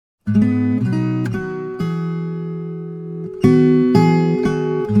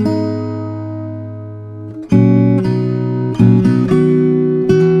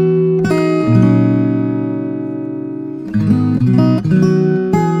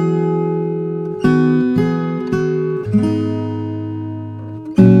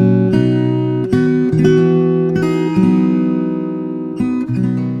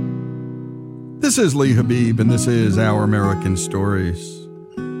is Lee Habib, and this is Our American Stories.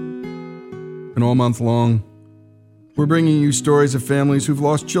 And all month long, we're bringing you stories of families who've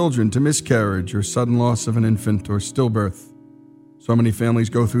lost children to miscarriage or sudden loss of an infant or stillbirth. So many families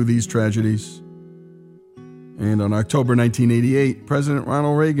go through these tragedies. And on October 1988, President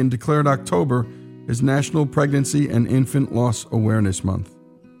Ronald Reagan declared October as National Pregnancy and Infant Loss Awareness Month.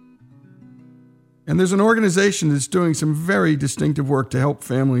 And there's an organization that's doing some very distinctive work to help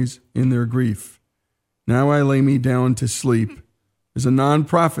families in their grief. Now I Lay Me Down to Sleep is a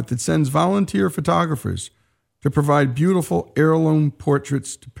nonprofit that sends volunteer photographers to provide beautiful heirloom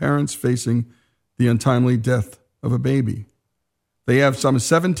portraits to parents facing the untimely death of a baby. They have some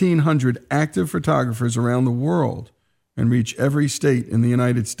 1,700 active photographers around the world and reach every state in the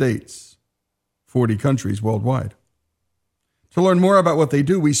United States, 40 countries worldwide. To learn more about what they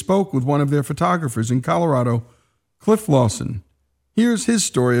do, we spoke with one of their photographers in Colorado, Cliff Lawson. Here's his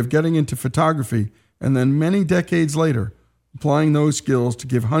story of getting into photography and then many decades later, applying those skills to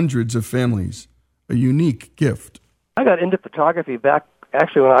give hundreds of families a unique gift. I got into photography back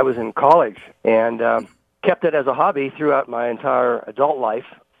actually when I was in college and kept it as a hobby throughout my entire adult life.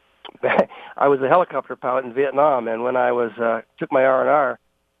 I was a helicopter pilot in Vietnam, and when I took my R&R,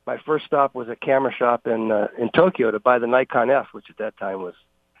 my first stop was a camera shop in Tokyo to buy the Nikon F, which at that time was,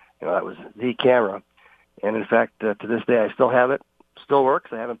 that was the camera. And in fact, to this day, I still have it. Still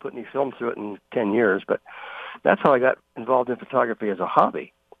works. I haven't put any film through it in 10 years, but that's how I got involved in photography as a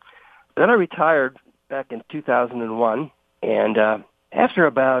hobby. Then I retired back in 2001, and after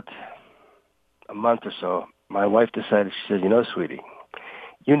about a month or so, my wife decided, she said, sweetie,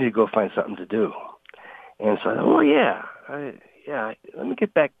 you need to go find something to do. And so I thought, let me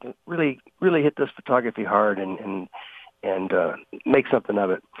get back to really hit this photography hard and make something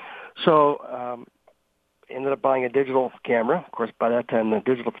of it. So ended up buying a digital camera. Of course, by that time, the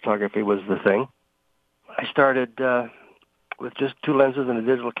digital photography was the thing. I started with just 2 lenses and a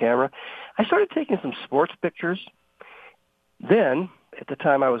digital camera. I started taking some sports pictures. Then, at the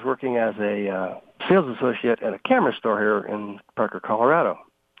time, I was working as a sales associate at a camera store here in Parker, Colorado.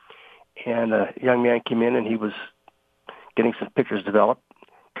 And a young man came in, and he was getting some pictures developed.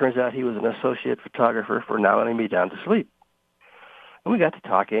 Turns out he was an associate photographer for Now I Lay Me Down to Sleep. And we got to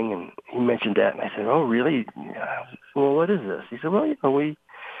talking, and he mentioned that, and I said, oh, really? Well, what is this? He said, well, we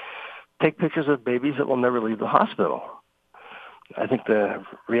take pictures of babies that will never leave the hospital. I think the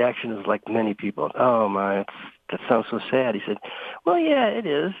reaction is like many people. Oh, my, that sounds so sad. He said, well, yeah, it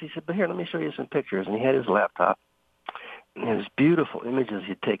is. He said, but here, let me show you some pictures. And he had his laptop, and it was beautiful images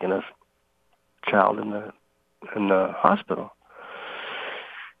he'd taken of a child in the hospital.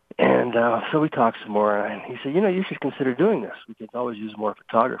 And so we talked some more, and he said, you should consider doing this. We could always use more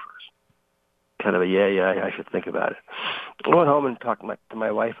photographers. Kind of I should think about it. I went home and talked to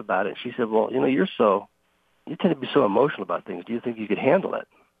my wife about it. She said, well, you tend to be so emotional about things. Do you think you could handle it?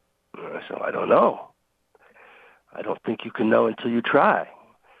 And I said, I don't know. I don't think you can know until you try.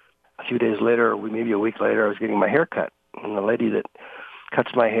 A few days later, maybe a week later, I was getting my hair cut. And the lady that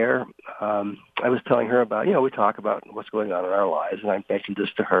cuts my hair, I was telling her about, we talk about what's going on in our lives, and I mentioned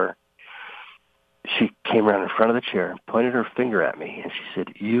this to her. She came around in front of the chair, pointed her finger at me, and she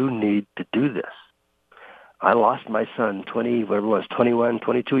said, you need to do this. I lost my son 21,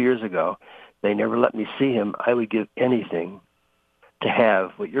 22 years ago. They never let me see him. I would give anything to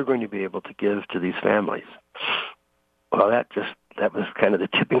have what you're going to be able to give to these families. Well, that was kind of the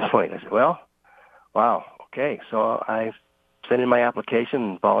tipping point. I said, well, wow, okay. So I sent in my application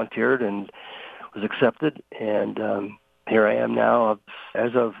and volunteered and was accepted. And here I am now.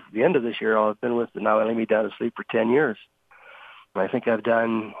 As of the end of this year, I've been with Now I Lay Me Down to Sleep for 10 years. I think I've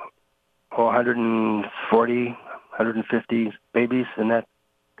done 140, 150 babies in that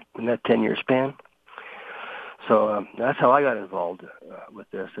 10-year span. So that's how I got involved with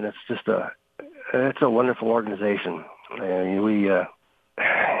this. And it's just it's a wonderful organization.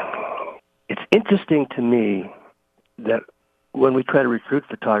 It's interesting to me that when we try to recruit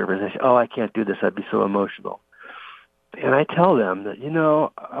photographers, they say, oh, I can't do this. I'd be so emotional. And I tell them that,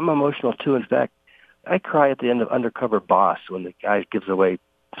 I'm emotional too. In fact, I cry at the end of Undercover Boss when the guy gives away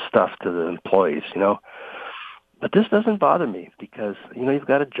stuff to the employees, But this doesn't bother me because, you've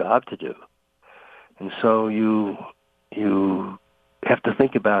got a job to do. And so you have to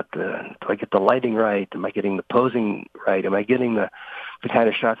think about, do I get the lighting right? Am I getting the posing right? Am I getting the kind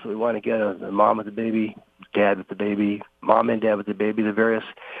of shots that we want to get of the mom with the baby, dad with the baby, mom and dad with the baby, the various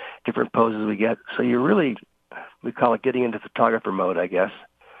different poses we get? So you're really, we call it getting into photographer mode, I guess.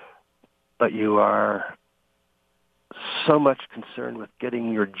 But you are so much concerned with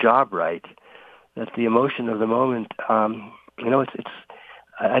getting your job right that the emotion of the moment,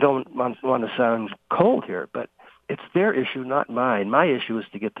 I don't want to sound cold here, but it's their issue, not mine. My issue is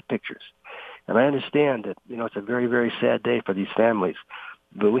to get the pictures. And I understand that, it's a very, very sad day for these families,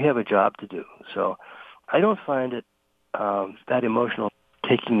 but we have a job to do. So I don't find it that emotional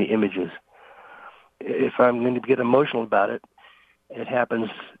taking the images. If I'm going to get emotional about it, it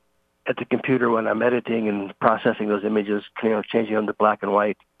happens at the computer when I'm editing and processing those images, changing them to black and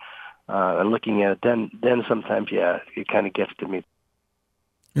white, and looking at it. Then sometimes, it kind of gets to me.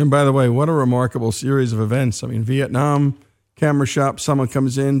 And by the way, what a remarkable series of events. I mean, Vietnam, camera shop, someone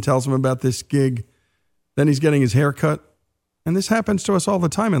comes in, tells him about this gig. Then he's getting his hair cut. And this happens to us all the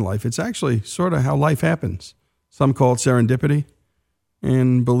time in life. It's actually sort of how life happens. Some call it serendipity,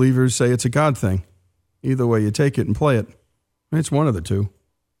 and believers say it's a God thing. Either way, you take it and play it. It's one of the two.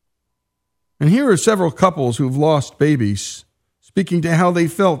 And here are several couples who've lost babies, speaking to how they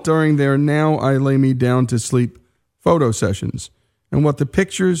felt during their Now I Lay Me Down to Sleep photo sessions, and what the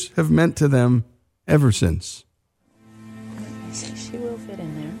pictures have meant to them ever since. She will fit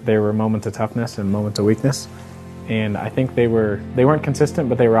in there. There were moments of toughness and moments of weakness, and I think they weren't consistent,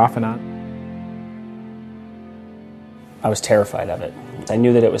 but they were off and on. I was terrified of it. I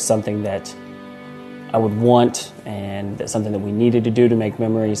knew that it was something that I would want, and that's something that we needed to do to make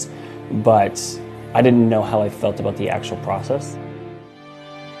memories, but I didn't know how I felt about the actual process.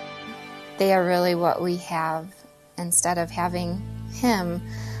 They are really what we have. Instead of having him,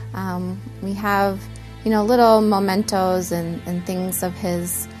 we have, little mementos and things of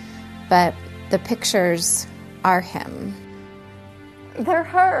his, but the pictures are him. They're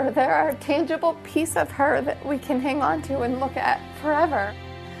her. They're a tangible piece of her that we can hang on to and look at forever.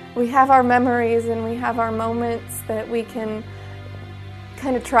 We have our memories and we have our moments that we can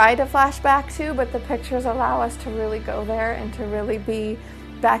kind of try to flash back to, but the pictures allow us to really go there and to really be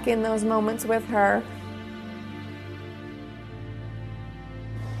back in those moments with her.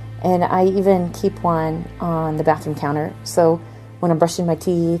 And I even keep one on the bathroom counter. So when I'm brushing my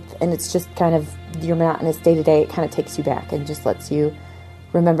teeth and it's just kind of your monotonous day-to-day, it kind of takes you back and just lets you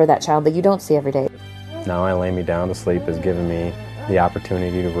remember that child that you don't see every day. Now I Lay Me Down to Sleep has given me the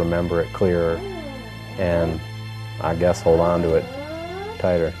opportunity to remember it clearer and I guess hold on to it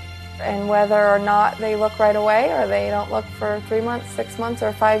tighter. And whether or not they look right away or they don't look for 3 months, 6 months,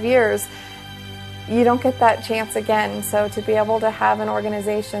 or 5 years, you don't get that chance again. So to be able to have an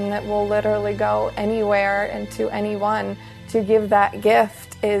organization that will literally go anywhere and to anyone to give that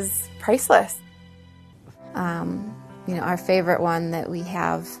gift is priceless. Our favorite one that we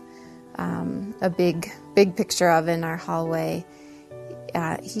have a big picture of in our hallway,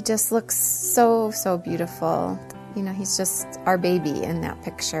 he just looks so beautiful. He's just our baby in that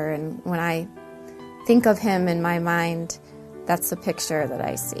picture, and when I think of him in my mind, that's the picture that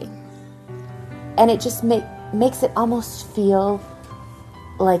I see. And it just makes it almost feel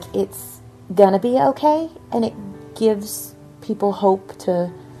like it's gonna be okay, and it gives people hope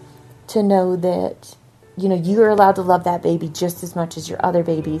to know that, you're allowed to love that baby just as much as your other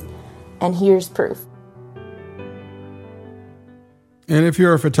babies, and here's proof. And if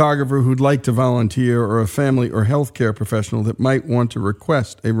you're a photographer who'd like to volunteer, or a family or healthcare professional that might want to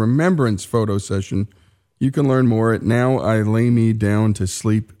request a remembrance photo session, you can learn more at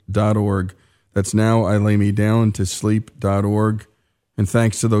nowilaymedowntosleep.org. That's nowilaymedowntosleep.org. And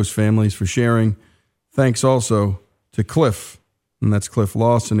thanks to those families for sharing. Thanks also to Cliff, and that's Cliff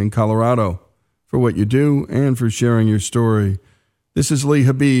Lawson in Colorado, for what you do and for sharing your story. This is Lee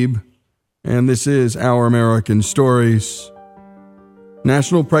Habib, and this is Our American Stories.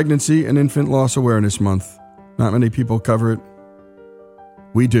 National Pregnancy and Infant Loss Awareness Month. Not many people cover it.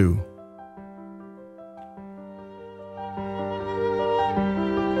 We do.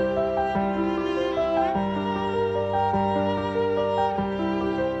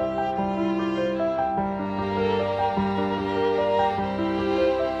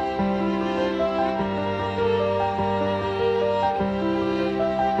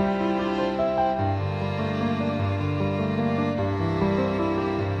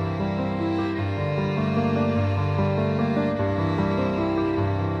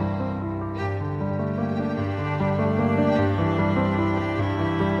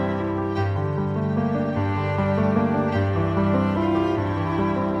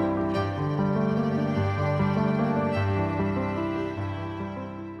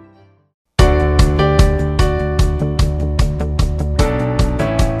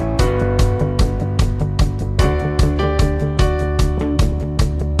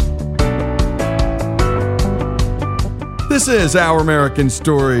 This is Our American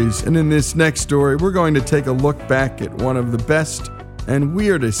Stories, and in this next story, we're going to take a look back at one of the best and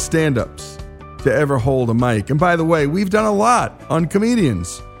weirdest stand-ups to ever hold a mic. And by the way, we've done a lot on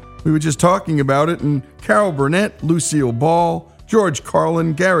comedians. We were just talking about it, and Carol Burnett, Lucille Ball, George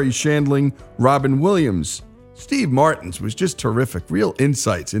Carlin, Gary Shandling, Robin Williams. Steve Martin's was just terrific, real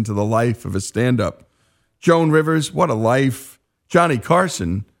insights into the life of a stand-up. Joan Rivers, what a life. Johnny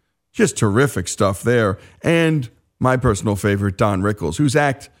Carson, just terrific stuff there. And my personal favorite, Don Rickles, whose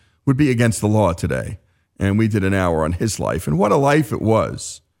act would be against the law today. And we did an hour on his life, and what a life it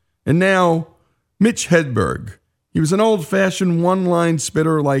was. And now, Mitch Hedberg. He was an old-fashioned one-line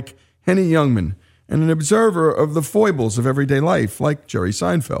spitter like Henny Youngman and an observer of the foibles of everyday life like Jerry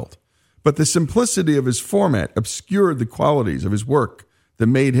Seinfeld. But the simplicity of his format obscured the qualities of his work that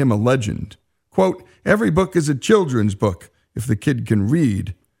made him a legend. Quote, every book is a children's book if the kid can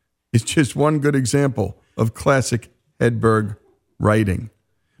read. It's just one good example of classic Hedberg writing.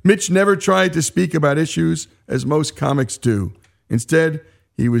 Mitch never tried to speak about issues as most comics do. Instead,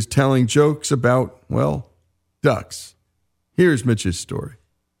 he was telling jokes about, well, ducks. Here's Mitch's story.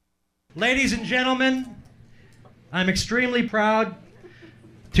 Ladies and gentlemen, I'm extremely proud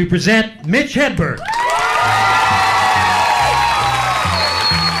to present Mitch Hedberg.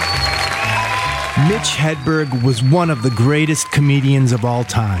 Mitch Hedberg was one of the greatest comedians of all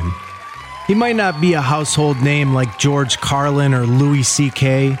time. He might not be a household name like George Carlin or Louis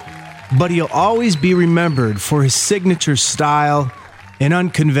C.K., but he'll always be remembered for his signature style and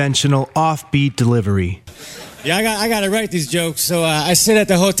unconventional offbeat delivery. Yeah, I got to write these jokes, so I sit at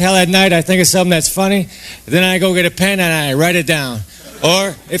the hotel at night, I think of something that's funny, then I go get a pen and I write it down.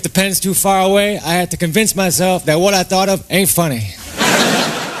 Or, if the pen's too far away, I have to convince myself that what I thought of ain't funny.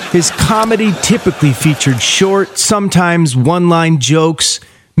 His comedy typically featured short, sometimes one-line jokes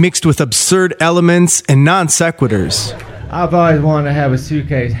mixed with absurd elements and non sequiturs. I've always wanted to have a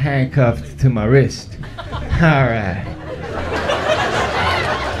suitcase handcuffed to my wrist. All right.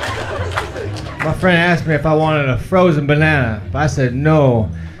 My friend asked me if I wanted a frozen banana, but I said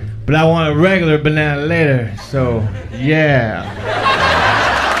no, but I want a regular banana later, so yeah.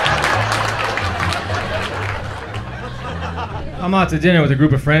 I'm out to dinner with a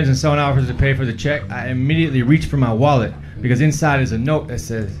group of friends and someone offers to pay for the check. I immediately reach for my wallet because inside is a note that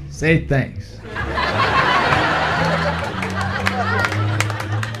says, say thanks.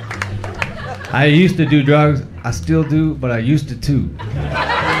 I used to do drugs, I still do, but I used to too.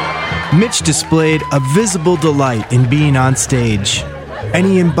 Mitch displayed a visible delight in being on stage, and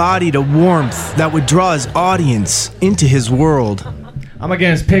he embodied a warmth that would draw his audience into his world. I'm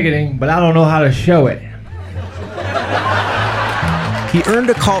against picketing, but I don't know how to show it. He earned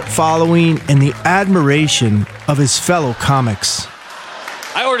a cult following and the admiration of his fellow comics.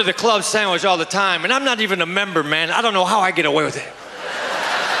 I order the club sandwich all the time, and I'm not even a member, man. I don't know how I get away with it.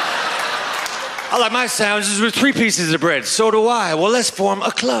 I like my sandwiches with 3 pieces of bread. So do I. Well, let's form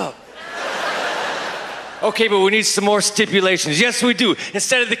a club. Okay, but we need some more stipulations. Yes, we do.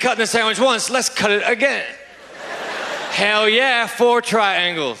 Instead of cutting the sandwich once, let's cut it again. Hell yeah, 4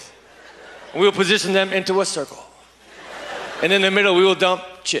 triangles. We'll position them into a circle. And in the middle, we will dump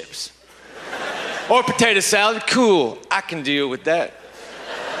chips. Or potato salad. Cool, I can deal with that.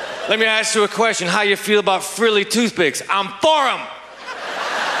 Let me ask you a question. How you feel about frilly toothpicks? I'm for them.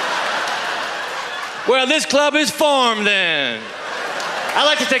 Well, this club is formed then. I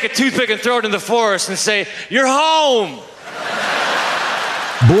like to take a toothpick and throw it in the forest and say, you're home.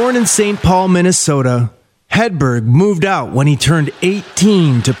 Born in St. Paul, Minnesota, Hedberg moved out when he turned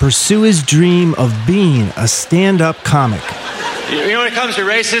 18 to pursue his dream of being a stand-up comic. You know, when it comes to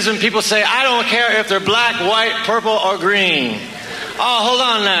racism, people say, I don't care if they're black, white, purple, or green. Oh, hold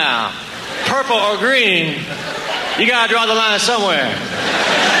on now. Purple or green, you gotta draw the line somewhere.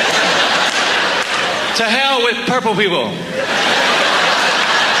 To hell with purple people.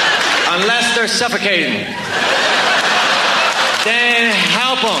 Unless they're suffocating. Then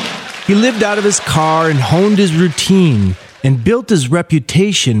help them. He lived out of his car and honed his routine and built his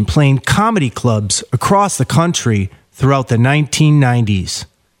reputation playing comedy clubs across the country throughout the 1990s.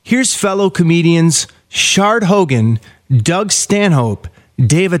 Here's fellow comedians Shard Hogan, Doug Stanhope,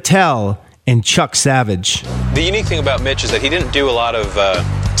 Dave Attell, and Chuck Savage. The unique thing about Mitch is that he didn't do a lot of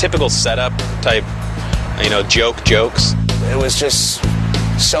typical setup type, jokes. It was just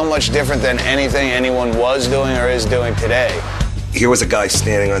so much different than anything anyone was doing or is doing today. Here was a guy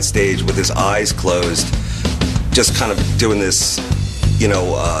standing on stage with his eyes closed, just kind of doing this,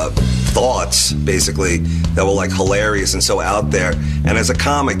 thoughts, basically, that were like hilarious and so out there. And as a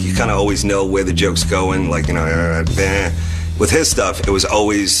comic, you kind of always know where the joke's going, With his stuff,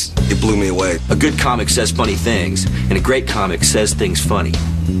 it blew me away. A good comic says funny things, and a great comic says things funny.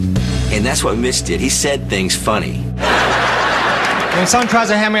 And that's what Mitch did. He said things funny. When someone tries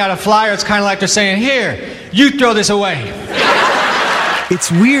to hand me out a flyer, it's kind of like they're saying, "Here, you throw this away."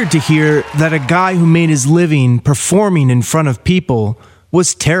 It's weird to hear that a guy who made his living performing in front of people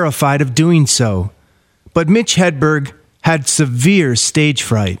was terrified of doing so. But Mitch Hedberg had severe stage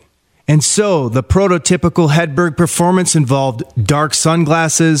fright. And so the prototypical Hedberg performance involved dark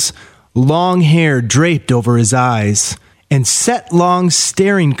sunglasses, long hair draped over his eyes, and set-long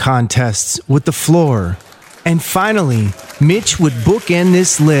staring contests with the floor. And finally, Mitch would bookend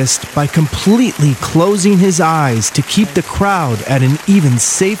this list by completely closing his eyes to keep the crowd at an even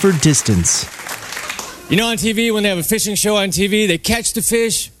safer distance. You know, on TV, when they have a fishing show on TV, they catch the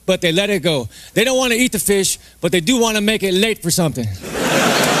fish, but they let it go. They don't want to eat the fish, but they do want to make it late for something.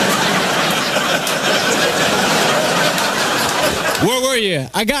 Where were you?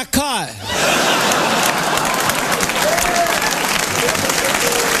 I got caught.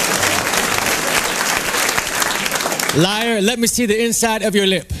 Liar, let me see the inside of your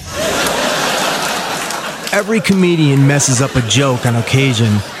lip. Every comedian messes up a joke on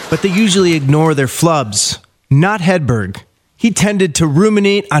occasion, but they usually ignore their flubs. Not Hedberg. He tended to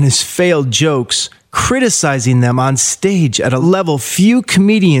ruminate on his failed jokes, criticizing them on stage at a level few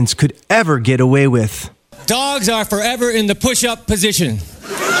comedians could ever get away with. Dogs are forever in the push-up position.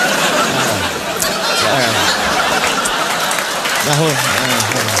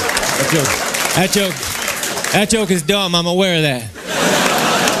 That joke is dumb. I'm aware of that.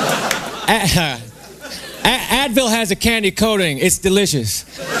 Advil has a candy coating. It's delicious.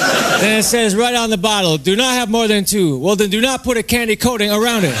 And it says right on the bottle, do not have more than 2. Well, then do not put a candy coating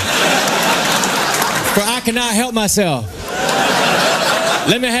around it. For I cannot help myself.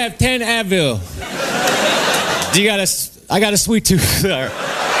 Let me have 10 Advil. I got a sweet tooth.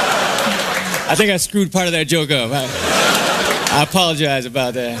 I think I screwed part of that joke up. I apologize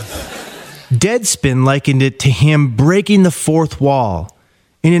about that. Deadspin likened it to him breaking the fourth wall.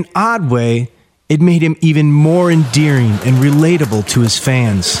 In an odd way, it made him even more endearing and relatable to his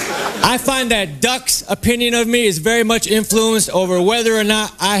fans. I find that Duck's opinion of me is very much influenced over whether or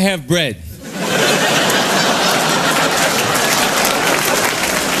not I have bread.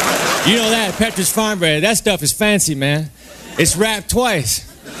 You know that, Petra's Farm Bread, that stuff is fancy, man. It's wrapped twice.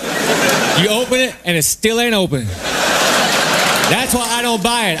 You open it, and it still ain't open. That's why I don't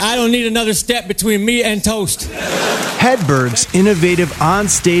buy it. I don't need another step between me and toast. Hedberg's innovative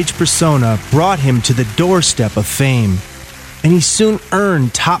onstage persona brought him to the doorstep of fame, and he soon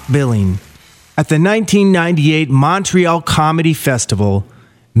earned top billing. At the 1998 Montreal Comedy Festival,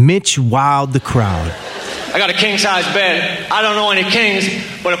 Mitch wowed the crowd. I got a king-size bed. I don't know any kings,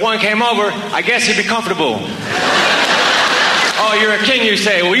 but if one came over, I guess he'd be comfortable. Oh, you're a king, you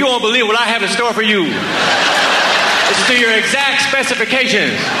say. Well, you won't believe what I have in store for you. It's to your exact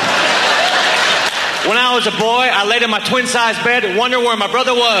specifications. When I was a boy, I laid in my twin-size bed and wondered where my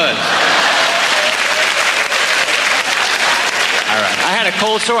brother was. All right. I had a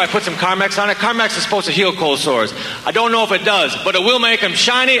cold sore. I put some Carmex on it. Carmex is supposed to heal cold sores. I don't know if it does, but it will make them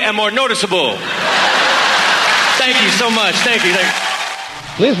shiny and more noticeable. Thank you so much. Thank you.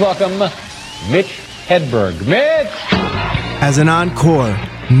 Please welcome Mitch Hedberg. Mitch! As an encore,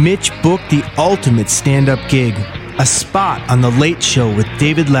 Mitch booked the ultimate stand-up gig, a spot on The Late Show with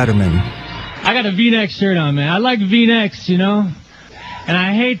David Letterman. I got a V-neck shirt on, man. I like V-necks, you know? And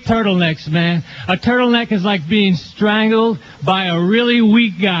I hate turtlenecks, man. A turtleneck is like being strangled by a really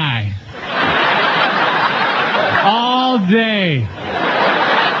weak guy. All day.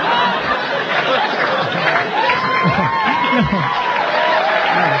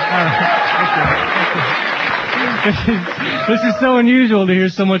 This is so unusual to hear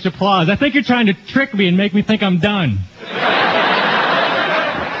so much applause. I think you're trying to trick me and make me think I'm done.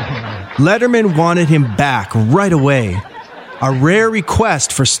 Letterman wanted him back right away, a rare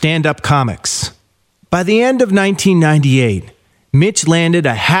request for stand-up comics. By the end of 1998, Mitch landed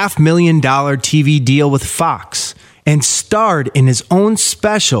a $500,000 TV deal with Fox and starred in his own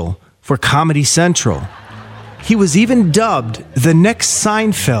special for Comedy Central. He was even dubbed the next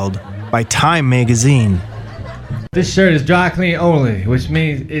Seinfeld by Time magazine. This shirt is dry clean only, which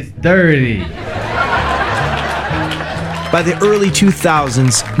means it's dirty. By the early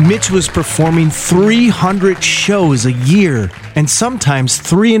 2000s, Mitch was performing 300 shows a year, and sometimes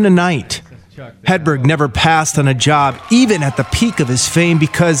 3 in a night. Hedberg never passed on a job, even at the peak of his fame,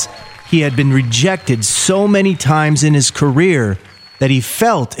 because he had been rejected so many times in his career that he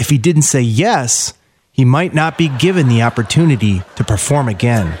felt if he didn't say yes, he might not be given the opportunity to perform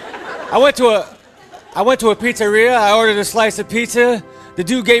again. I went to a pizzeria. I ordered a slice of pizza. The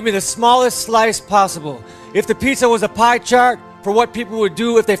dude gave me the smallest slice possible. If the pizza was a pie chart for what people would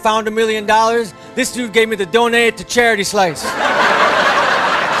do if they found $1 million, this dude gave me the donate to charity slice.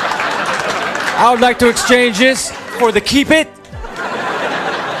 I would like to exchange this for the keep it.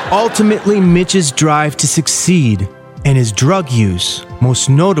 Ultimately, Mitch's drive to succeed and his drug use, most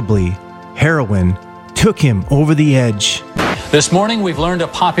notably heroin, took him over the edge. This morning, we've learned a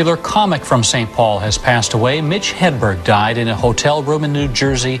popular comic from St. Paul has passed away. Mitch Hedberg died in a hotel room in New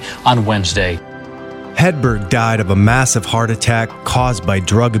Jersey on Wednesday. Hedberg died of a massive heart attack caused by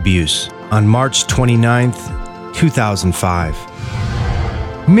drug abuse on March 29th, 2005.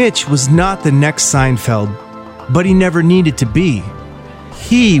 Mitch was not the next Seinfeld, but he never needed to be.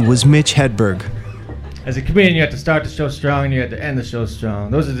 He was Mitch Hedberg. As a comedian, you have to start the show strong and you have to end the show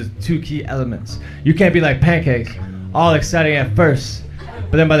strong. Those are the two key elements. You can't be like pancakes, all exciting at first,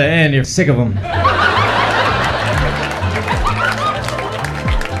 but then by the end, you're sick of them.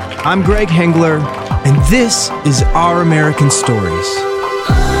 I'm Greg Hengler, and this is Our American Stories.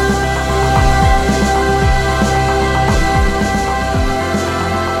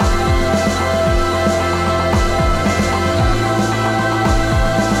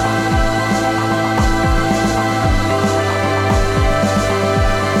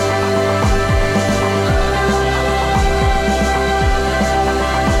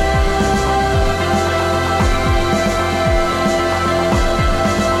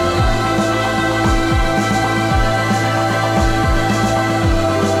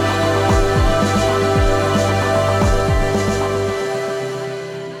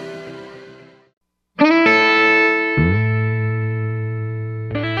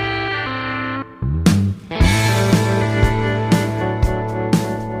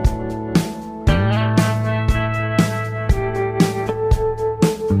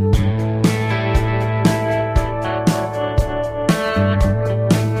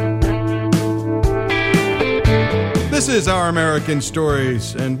 This is Our American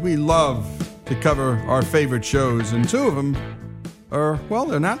Stories, and we love to cover our favorite shows, and two of them are, well,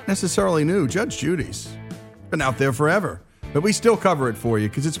 they're not necessarily new. Judge Judy's been out there forever, but we still cover it for you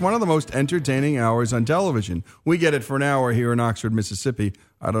because it's one of the most entertaining hours on television. We get it for an hour here in Oxford, Mississippi.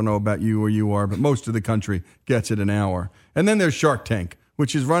 I don't know about you where you are, but most of the country gets it an hour. And then there's Shark Tank,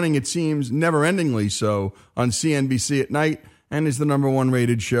 which is running, it seems, never-endingly so on CNBC at night, and is the number one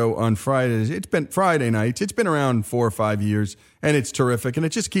rated show on Fridays. It's been Friday nights. It's been around 4 or 5 years, and it's terrific, and it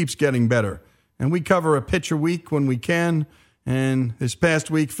just keeps getting better. And we cover a pitch a week when we can, and this past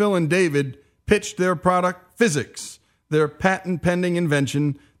week, Phil and David pitched their product, Physics, their patent-pending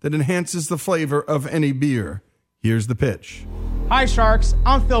invention that enhances the flavor of any beer. Here's the pitch. Hi, Sharks.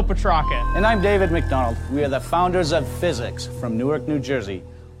 I'm Phil Petrarca. And I'm David McDonald. We are the founders of Physics from Newark, New Jersey.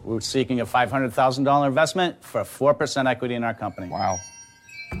 We're seeking a $500,000 investment for 4% equity in our company. Wow.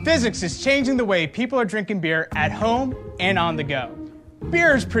 Physics is changing the way people are drinking beer at home and on the go.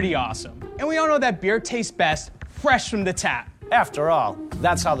 Beer is pretty awesome, and we all know that beer tastes best fresh from the tap. After all,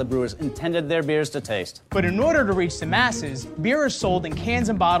 that's how the brewers intended their beers to taste. But in order to reach the masses, beer is sold in cans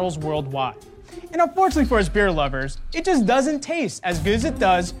and bottles worldwide. And unfortunately for us beer lovers, it just doesn't taste as good as it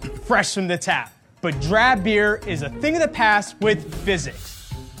does fresh from the tap. But draft beer is a thing of the past with Physics,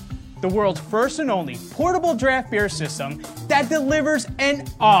 the world's first and only portable draft beer system that delivers an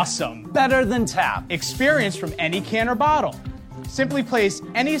awesome, better than tap experience from any can or bottle. Simply place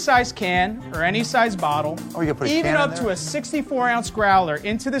any size can or any size bottle, even up to a 64-ounce growler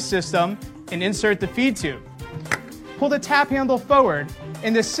into the system and insert the feed tube. Pull the tap handle forward,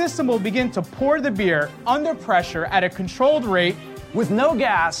 and the system will begin to pour the beer under pressure at a controlled rate with no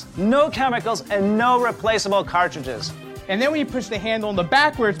gas, no chemicals, and no replaceable cartridges. And then when you push the handle in the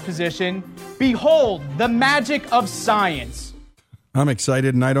backwards position, behold the magic of science. I'm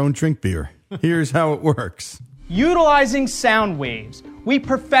excited and I don't drink beer. Here's how it works. Utilizing sound waves, we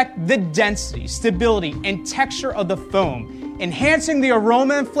perfect the density, stability, and texture of the foam, enhancing the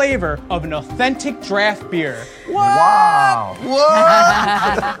aroma and flavor of an authentic draft beer. Wow!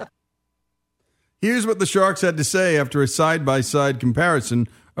 What? Here's what the Sharks had to say after a side-by-side comparison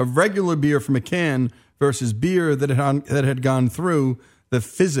of regular beer from a can versus beer that had gone through the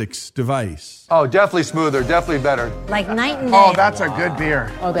Physics device. Oh, definitely smoother, definitely better. Like night and day. Oh, that's a good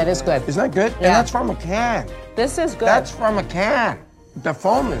beer. Oh, that is good. Isn't that good? Yeah. And that's from a can. This is good. That's from a can. The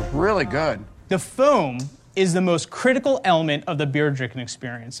foam is really good. The foam is the most critical element of the beer drinking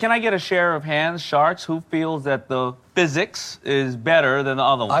experience. Can I get a share of hands, Sharks, who feels that the Physics is better than the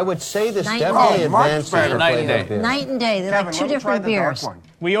other one? I would say this Night definitely and day. advances the Night and flavor day. of beer. Night and day. They're like two different beers.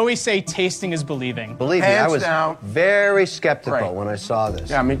 We always say tasting is believing. Believe me, I was very skeptical when I saw this.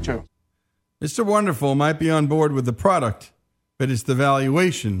 Yeah, me too. Mr. Wonderful might be on board with the product, but it's the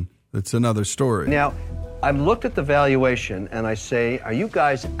valuation that's another story. Now, I've looked at the valuation and I say, are you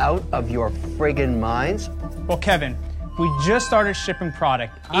guys out of your friggin' minds? Well, Kevin, We just started shipping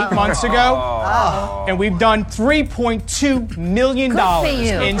product 8 months ago, and we've done $3.2 million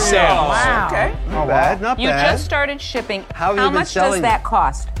in sales. Wow. Okay. Not bad, not You bad. just started shipping. How have you been much selling does that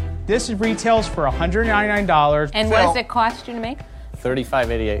cost? This retails for $199. And what does it cost you to make?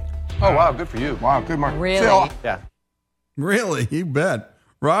 $35.88. Oh, wow, good for you. Wow, good mark. Really? Phil, Yeah. Really? You bet.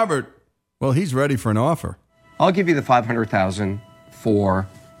 Robert, well, he's ready for an offer. I'll give you the $500,000 for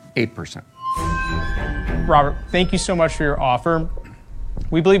 8%. Robert, thank you so much for your offer.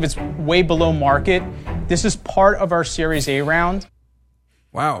 We believe it's way below market. This is part of our Series A round.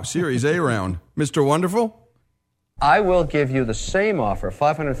 Wow, Series A round. Mr. Wonderful? I will give you the same offer,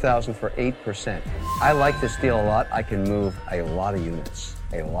 $500,000 for 8%. I like this deal a lot. I can move a lot of units.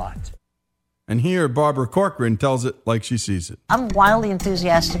 A lot. And here, Barbara Corcoran tells it like she sees it. I'm wildly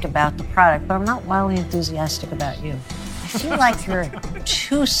enthusiastic about the product, but I'm not wildly enthusiastic about you. I feel like you're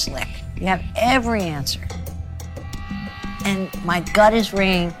too slick. You have every answer. And my gut is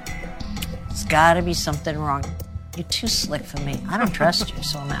ringing. There's got to be something wrong. You're too slick for me. I don't trust you,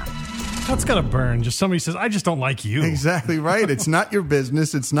 so I'm out. That's got to burn. Just somebody says, I just don't like you. Exactly right. It's not your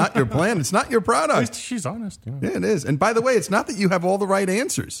business. It's not your plan. It's not your product. At least she's honest. You know? Yeah, it is. And by the way, it's not that you have all the right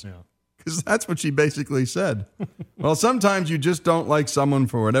answers. Yeah. Because that's what she basically said. Well, sometimes you just don't like someone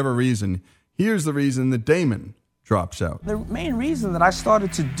for whatever reason. Here's the reason that Damon drops out. The main reason that I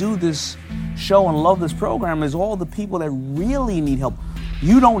started to do this show and love this program is all the people that really need help.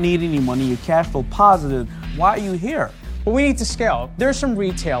 You don't need any money. You're cash flow positive. Why are you here? But we need to scale. There are some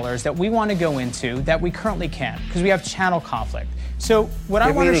retailers that we want to go into that we currently can't because we have channel conflict. So what I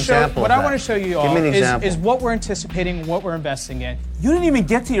want to show you all is what we're anticipating, what we're investing in. You didn't even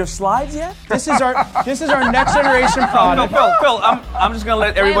get to your slides yet? This is our next generation product. No, Phil, I'm just gonna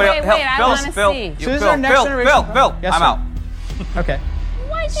let everybody help. Phil. So this is our next generation. Phil, Yes, I'm sir. out. Okay.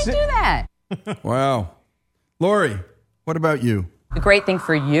 Why'd you do that? Wow. Lori, what about you? The great thing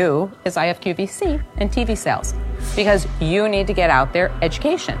for you is I have QVC and TV sales because you need to get out there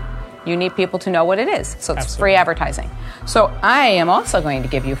education. You need people to know what it is. So it's free advertising. So I am also going to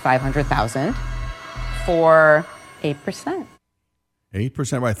give you $500,000 for 8%.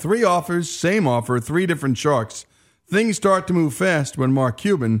 8%. Right. 3 offers, same offer, 3 different sharks. Things start to move fast when Mark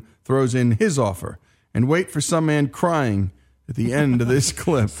Cuban throws in his offer. And wait for some man crying at the end of this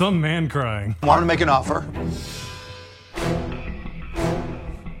clip. Some man crying. I want to make an offer.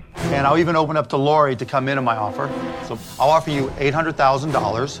 And I'll even open up to Lori to come into my offer. So I'll offer you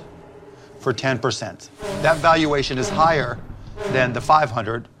 $800,000 for 10%. That valuation is higher than the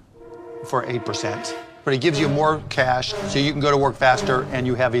 $500 for 8%. But it gives you more cash so you can go to work faster and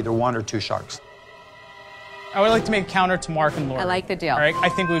you have either 1 or 2 sharks. I would like to make a counter to Mark and Lori. I like the deal. All right, I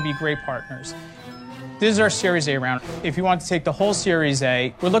think we would be great partners. This is our Series A round. If you want to take the whole Series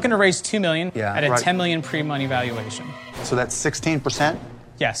A, we're looking to raise $2 million at a $10 million pre-money valuation. So that's 16%?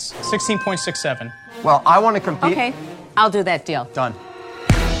 Yes, 16.67. Well, I want to compete. Okay, I'll do that deal. Done.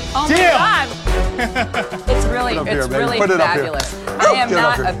 Oh Deal. my God! It's really fabulous. I am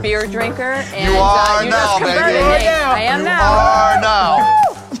not a beer drinker, and you are you now, just baby. converted me. I am now. You are now.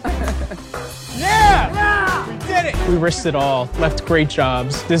 Yeah! We did it! We risked it all, left great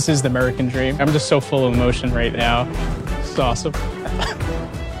jobs. This is the American dream. I'm just so full of emotion right now. It's awesome.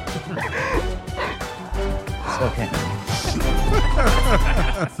 It's okay.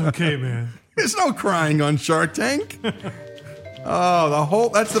 It's okay, man. There's no crying on Shark Tank.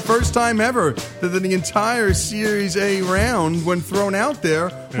 That's the first time ever that the entire Series A round, when thrown out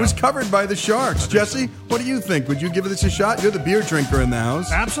there, was covered by the Sharks. Jesse, what do you think? Would you give this a shot? You're the beer drinker in the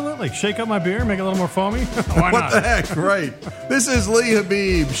house. Absolutely. Shake up my beer, make it a little more foamy. Why What not? the heck? Right. This is Lee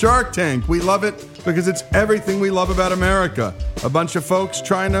Habib, Shark Tank. We love it because it's everything we love about America. A bunch of folks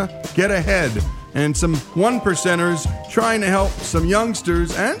trying to get ahead, and some 1%ers trying to help some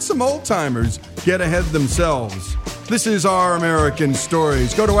youngsters and some old-timers get ahead themselves. This is Our American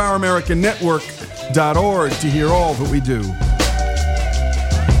Stories. Go to ouramericannetwork.org to hear all that we do.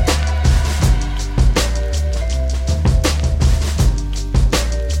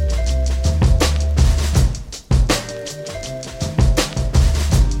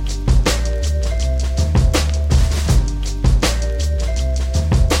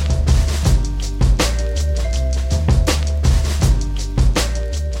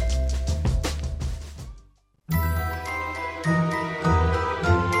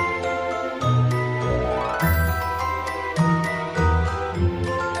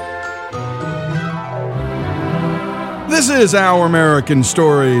 This is Our American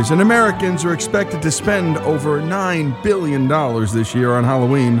Stories, and Americans are expected to spend over $9 billion this year on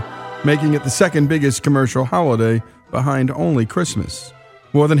Halloween, making it the second biggest commercial holiday behind only Christmas.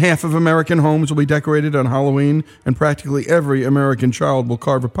 More than half of American homes will be decorated on Halloween, and practically every American child will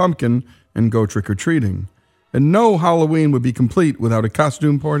carve a pumpkin and go trick-or-treating. And no Halloween would be complete without a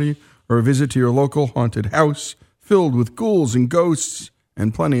costume party or a visit to your local haunted house filled with ghouls and ghosts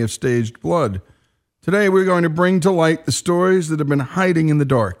and plenty of staged blood. Today we're going to bring to light the stories that have been hiding in the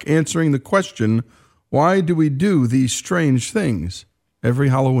dark, answering the question, why do we do these strange things every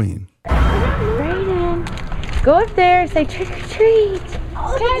Halloween? Brayden, go up there, say trick or treat.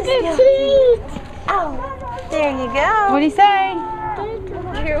 Trick or treat. Oh, there you go. What do you say?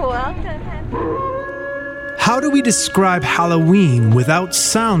 You're welcome. How do we describe Halloween without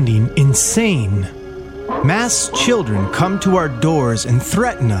sounding insane? Masked children come to our doors and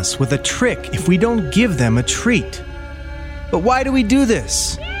threaten us with a trick if we don't give them a treat. But why do we do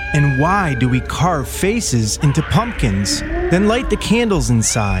this? And why do we carve faces into pumpkins, then light the candles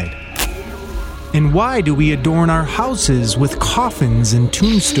inside? And why do we adorn our houses with coffins and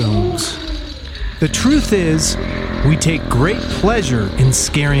tombstones? The truth is, we take great pleasure in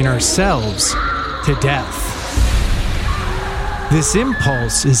scaring ourselves to death. This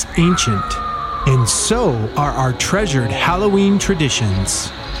impulse is ancient, and so are our treasured Halloween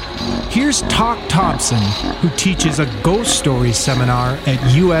traditions. Here's Talk Thompson, who teaches a ghost story seminar at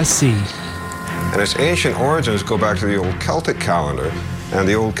USC. And its ancient origins go back to the old Celtic calendar. And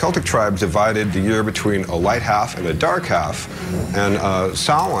the old Celtic tribes divided the year between a light half and a dark half. And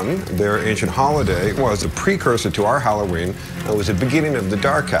Samhain, their ancient holiday, was a precursor to our Halloween and was the beginning of the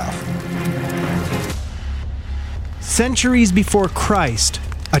dark half. Centuries before Christ,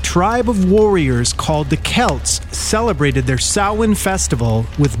 a tribe of warriors called the Celts celebrated their Samhain festival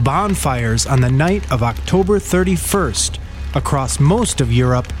with bonfires on the night of October 31st across most of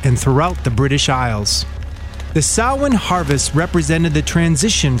Europe and throughout the British Isles. The Samhain harvest represented the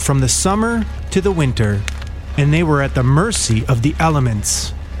transition from the summer to the winter, and they were at the mercy of the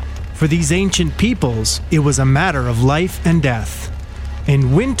elements. For these ancient peoples, it was a matter of life and death,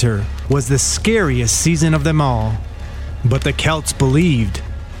 and winter was the scariest season of them all. But the Celts believed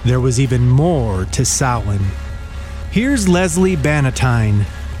there was even more to Samhain. Here's Leslie Bannatyne,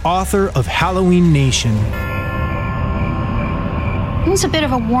 author of Halloween Nation. It was a bit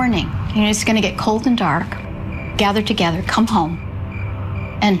of a warning. It's going to get cold and dark. Gather together, come home,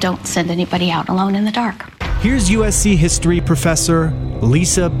 and don't send anybody out alone in the dark. Here's USC history professor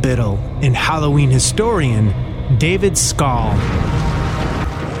Lisa Biddle and Halloween historian David Skall.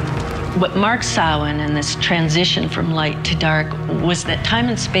 What marked Samhain and this transition from light to dark was that time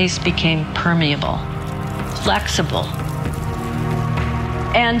and space became permeable, flexible.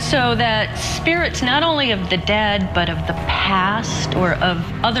 And so that spirits, not only of the dead, but of the past or of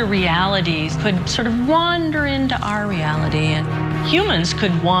other realities, could sort of wander into our reality. And humans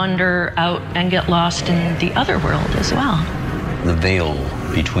could wander out and get lost in the other world as well. The veil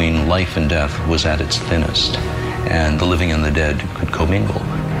between life and death was at its thinnest, and the living and the dead could commingle.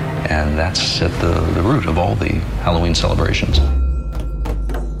 And that's at the root of all the Halloween celebrations.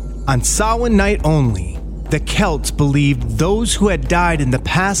 On Samhain night only, the Celts believed those who had died in the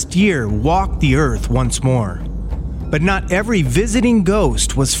past year walked the earth once more. But not every visiting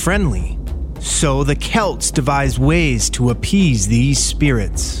ghost was friendly, so the Celts devised ways to appease these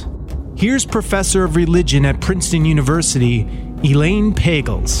spirits. Here's Professor of Religion at Princeton University, Elaine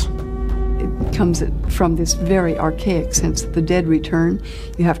Pagels. It comes from this very archaic sense that the dead return.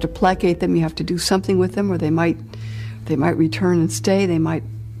 You have to placate them, you have to do something with them, or they might return and stay, they might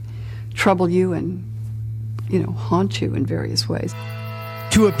trouble you and haunt you in various ways.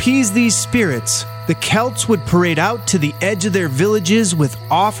 To appease these spirits, the Celts would parade out to the edge of their villages with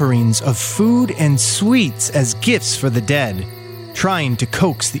offerings of food and sweets as gifts for the dead, trying to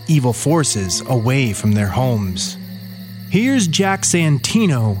coax the evil forces away from their homes. Here's Jack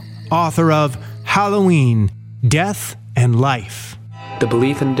Santino, author of Halloween, Death and Life. The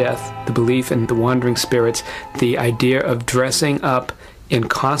belief in death, the belief in the wandering spirits, the idea of dressing up in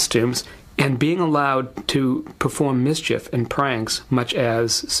costumes and being allowed to perform mischief and pranks, much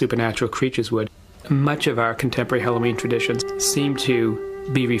as supernatural creatures would. Much of our contemporary Halloween traditions seem to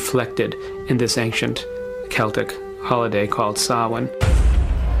be reflected in this ancient Celtic holiday called Samhain.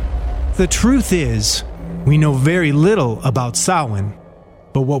 The truth is, we know very little about Samhain,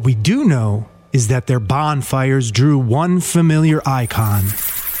 but what we do know is that their bonfires drew one familiar icon,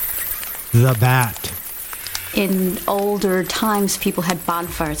 the bat. In older times, people had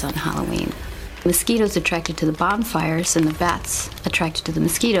bonfires on Halloween. Mosquitoes attracted to the bonfires, and the bats attracted to the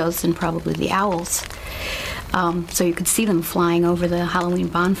mosquitoes, and probably the owls. So you could see them flying over the Halloween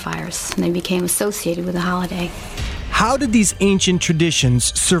bonfires, and they became associated with the holiday. How did these ancient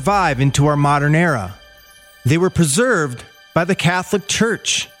traditions survive into our modern era? They were preserved by the Catholic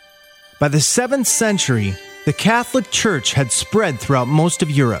Church. By the 7th century, the Catholic Church had spread throughout most of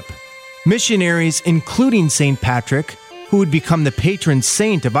Europe. Missionaries, including St. Patrick, who would become the patron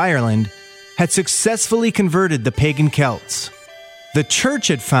saint of Ireland, had successfully converted the pagan Celts. The Church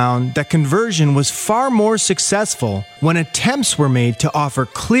had found that conversion was far more successful when attempts were made to offer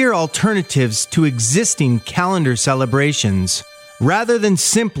clear alternatives to existing calendar celebrations, rather than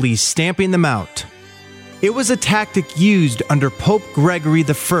simply stamping them out. It was a tactic used under Pope Gregory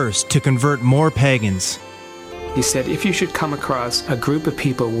I to convert more pagans. He said, if you should come across a group of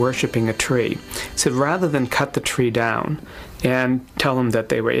people worshiping a tree, he said, rather than cut the tree down and tell them that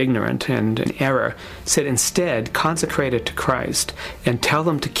they were ignorant and in error, said instead consecrate it to Christ and tell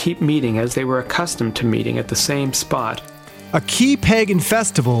them to keep meeting as they were accustomed to meeting at the same spot. A key pagan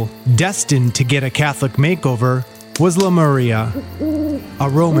festival destined to get a Catholic makeover was Lemuria, a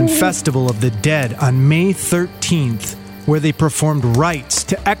Roman festival of the dead on May 13th, where they performed rites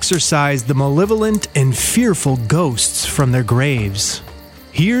to exorcise the malevolent and fearful ghosts from their graves.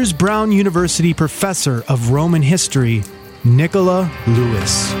 Here's Brown University professor of Roman history, Nicola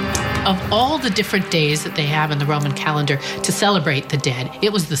Lewis. Of all the different days that they have in the Roman calendar to celebrate the dead,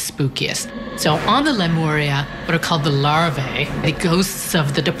 it was the spookiest. So on the Lemuria, what are called the larvae, the ghosts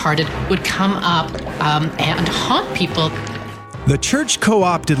of the departed, would come up and haunt people. The church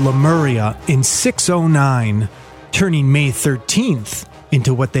co-opted Lemuria in 609, turning May 13th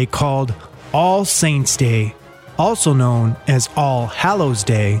into what they called All Saints' Day, also known as All Hallows'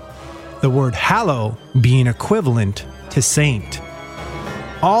 Day, the word hallow being equivalent to saint.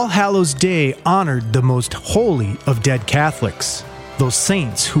 All Hallows' Day honored the most holy of dead Catholics, those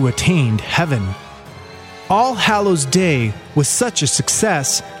saints who attained heaven. All Hallows' Day was such a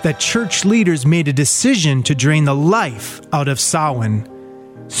success that church leaders made a decision to drain the life out of Samhain.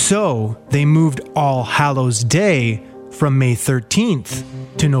 So they moved All Hallows' Day from May 13th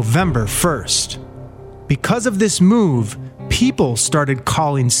to November 1st. Because of this move, people started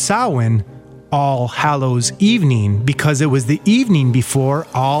calling Samhain All Hallows Evening because it was the evening before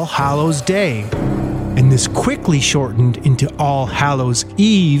All Hallows Day. And this quickly shortened into All Hallows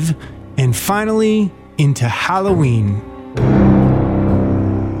Eve and finally into Halloween.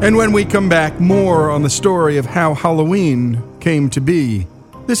 And when we come back, more on the story of how Halloween came to be.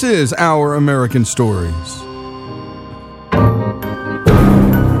 This is Our American Stories.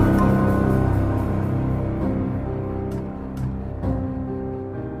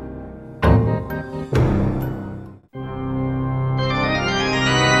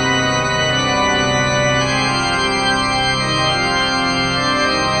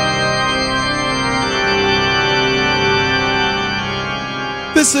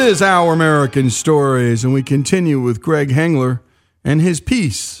 This is Our American Stories, and we continue with Greg Hengler and his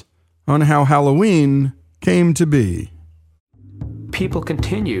piece on how Halloween came to be. People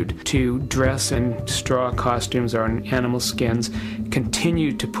continued to dress in straw costumes or in animal skins,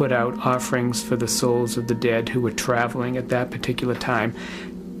 continued to put out offerings for the souls of the dead who were traveling at that particular time,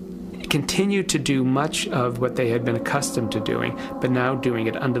 continued to do much of what they had been accustomed to doing, but now doing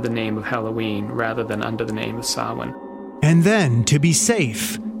it under the name of Halloween rather than under the name of Samhain. And then, to be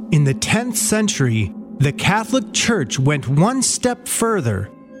safe, in the 10th century, the Catholic Church went one step further,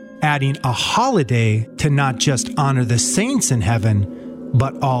 adding a holiday to not just honor the saints in heaven,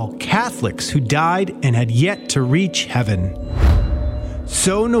 but all Catholics who died and had yet to reach heaven.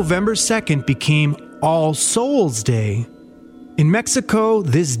 So November 2nd became All Souls' Day. In Mexico,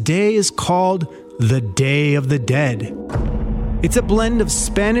 this day is called the Day of the Dead. It's a blend of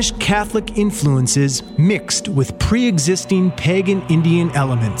Spanish Catholic influences mixed with pre-existing pagan Indian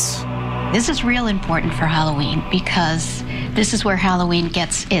elements. This is real important for Halloween because this is where Halloween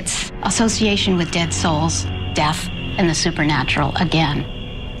gets its association with dead souls, death, and the supernatural again.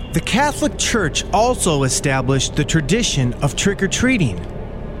 The Catholic Church also established the tradition of trick-or-treating.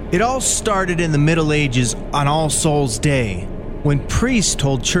 It all started in the Middle Ages on All Souls' Day, when priests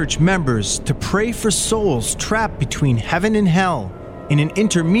told church members to pray for souls trapped between heaven and hell in an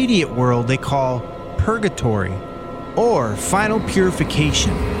intermediate world they call purgatory, or final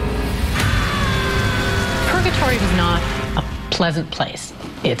purification. Purgatory was not a pleasant place.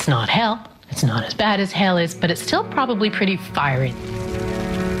 It's not hell. It's not as bad as hell is, but it's still probably pretty fiery.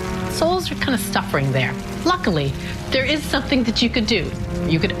 Souls are kind of suffering there. Luckily, there is something that you could do.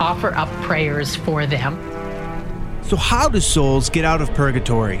 You could offer up prayers for them. So how do souls get out of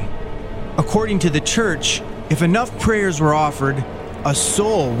purgatory? According to the church, if enough prayers were offered, a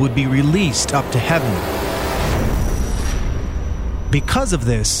soul would be released up to heaven. Because of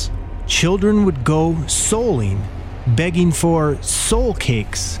this, children would go souling, begging for soul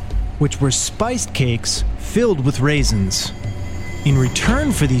cakes, which were spiced cakes filled with raisins. In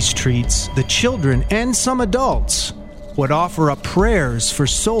return for these treats, the children and some adults would offer up prayers for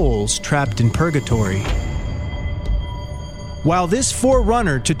souls trapped in purgatory. While this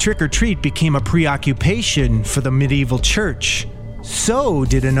forerunner to trick-or-treat became a preoccupation for the medieval church, so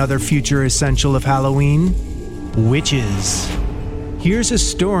did another future essential of Halloween: witches. Here's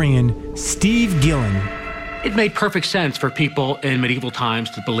historian Steve Gillen. It made perfect sense for people in medieval times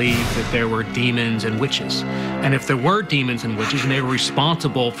to believe that there were demons and witches. And if there were demons and witches and they were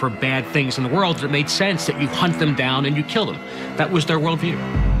responsible for bad things in the world, it made sense that you hunt them down and you kill them. That was their worldview.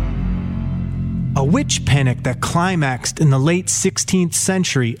 A witch panic that climaxed in the late 16th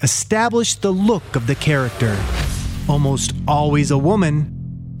century established the look of the character. Almost always a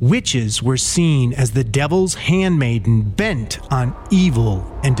woman, witches were seen as the devil's handmaiden bent on evil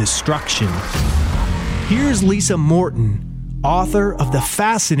and destruction. Here's Lisa Morton, author of the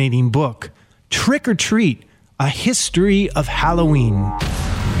fascinating book, Trick or Treat, A History of Halloween.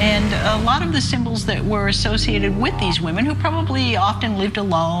 And a lot of the symbols that were associated with these women, who probably often lived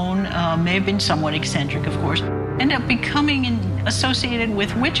alone, may have been somewhat eccentric, of course, end up becoming associated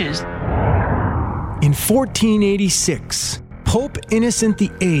with witches. In 1486, Pope Innocent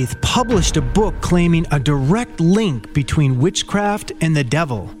VIII published a book claiming a direct link between witchcraft and the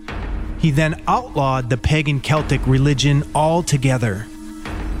devil. He then outlawed the pagan Celtic religion altogether.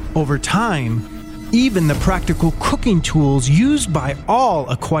 Over time, even the practical cooking tools used by all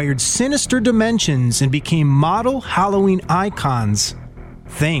acquired sinister dimensions and became model Halloween icons,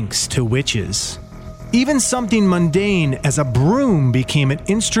 thanks to witches. Even something mundane as a broom became an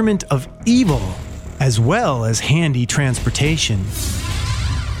instrument of evil, as well as handy transportation.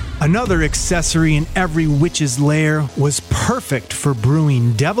 Another accessory in every witch's lair was perfect for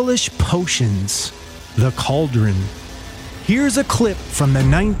brewing devilish potions: the cauldron. Here's a clip from the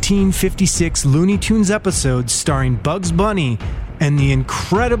 1956 Looney Tunes episode starring Bugs Bunny and the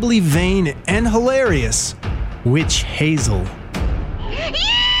incredibly vain and hilarious Witch Hazel.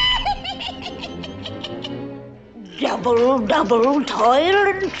 Double, double, toil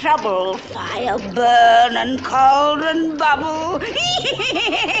and trouble, fire burn and cauldron bubble.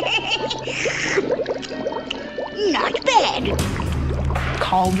 Not bad.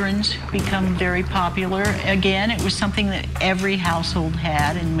 Cauldrons become very popular. Again, it was something that every household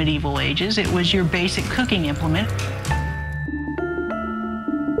had in medieval ages. It was your basic cooking implement.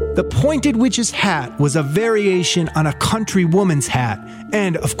 The pointed witch's hat was a variation on a country woman's hat,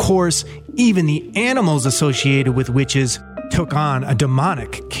 and of course, even the animals associated with witches took on a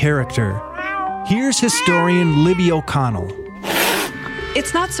demonic character. Here's historian Libby O'Connell.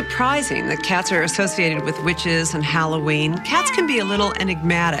 It's not surprising that cats are associated with witches and Halloween. Cats can be a little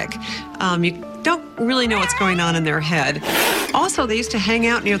enigmatic. You don't really know what's going on in their head. Also, they used to hang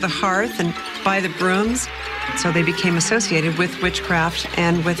out near the hearth and by the brooms, so they became associated with witchcraft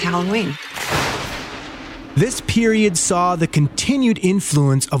and with Halloween. This period saw the continued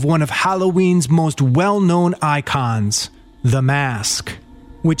influence of one of Halloween's most well-known icons, the mask,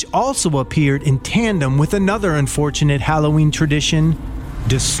 which also appeared in tandem with another unfortunate Halloween tradition,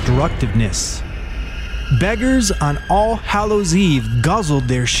 destructiveness. Beggars on All Hallows Eve guzzled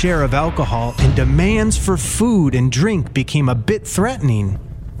their share of alcohol, and demands for food and drink became a bit threatening.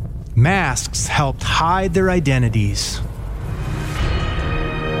 Masks helped hide their identities.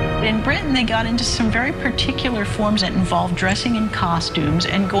 In Britain, they got into some very particular forms that involved dressing in costumes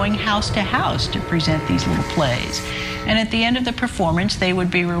and going house to house to present these little plays. And at the end of the performance, they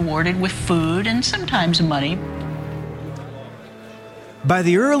would be rewarded with food and sometimes money. By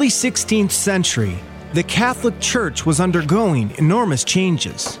the early 16th century, the Catholic Church was undergoing enormous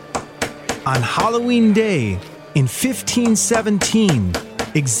changes. On Halloween Day in 1517,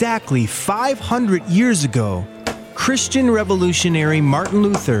 exactly 500 years ago, Christian revolutionary Martin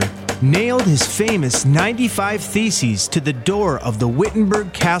Luther nailed his famous 95 Theses to the door of the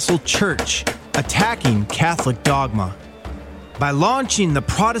Wittenberg Castle Church, attacking Catholic dogma. By launching the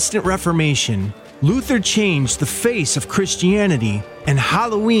Protestant Reformation, Luther changed the face of Christianity and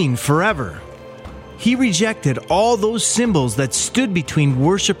Halloween forever. He rejected all those symbols that stood between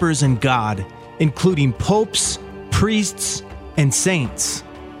worshipers and God, including popes, priests, and saints.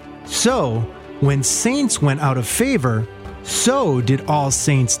 So, when saints went out of favor, so did All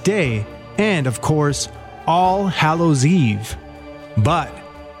Saints' Day and, of course, All Hallows' Eve. But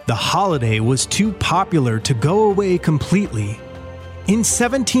the holiday was too popular to go away completely. In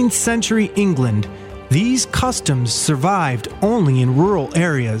 17th century England, these customs survived only in rural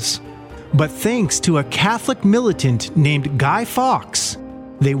areas. But thanks to a Catholic militant named Guy Fawkes,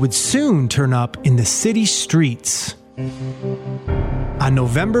 they would soon turn up in the city streets. On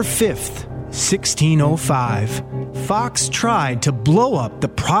November 5th, 1605, Fox tried to blow up the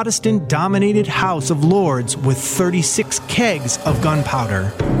Protestant-dominated House of Lords with 36 kegs of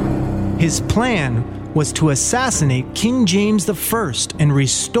gunpowder. His plan was to assassinate King James I and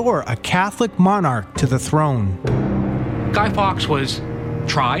restore a Catholic monarch to the throne. Guy Fawkes was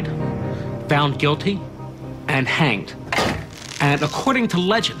tried, found guilty, and hanged. And according to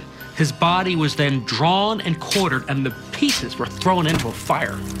legend, his body was then drawn and quartered, and the pieces were thrown into a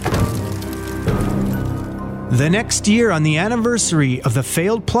fire. The next year, on the anniversary of the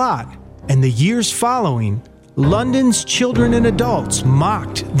failed plot, and the years following, London's children and adults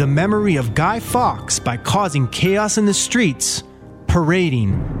mocked the memory of Guy Fawkes by causing chaos in the streets,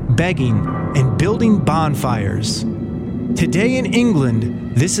 parading, begging, and building bonfires. Today in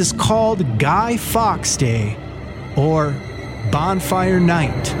England, this is called Guy Fawkes Day, or Bonfire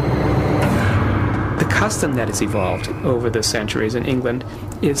Night. The custom that has evolved over the centuries in England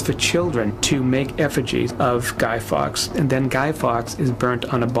is for children to make effigies of Guy Fawkes, and then Guy Fawkes is burnt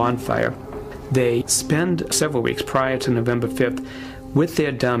on a bonfire. They spend several weeks prior to November 5th with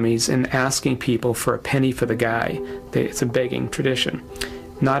their dummies and asking people for a penny for the guy. It's a begging tradition,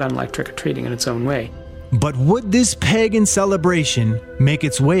 not unlike trick-or-treating in its own way. But would this pagan celebration make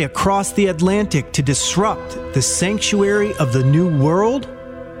its way across the Atlantic to disrupt the sanctuary of the New World?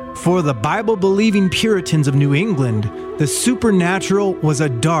 For the Bible-believing Puritans of New England, the supernatural was a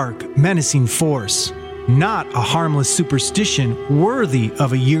dark, menacing force, not a harmless superstition worthy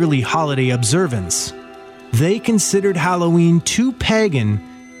of a yearly holiday observance. They considered Halloween too pagan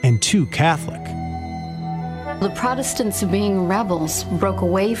and too Catholic. The Protestants, being rebels, broke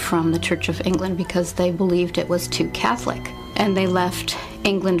away from the Church of England because they believed it was too Catholic. And they left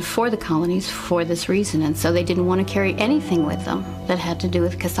England for the colonies for this reason. And so they didn't want to carry anything with them that had to do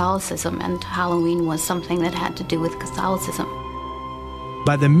with Catholicism. And Halloween was something that had to do with Catholicism.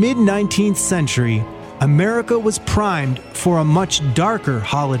 By the mid-19th century, America was primed for a much darker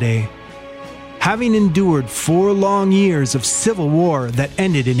holiday. Having endured 4 long years of civil war that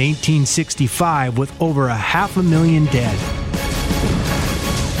ended in 1865 with over 500,000 dead.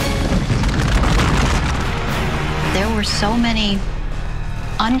 There were so many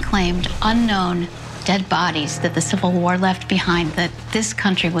unclaimed, unknown dead bodies that the Civil War left behind that this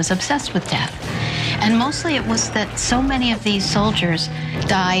country was obsessed with death. And mostly it was that so many of these soldiers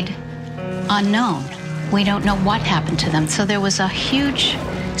died unknown. We don't know what happened to them. So there was a huge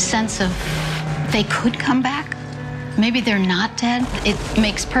sense of they could come back. Maybe they're not dead. It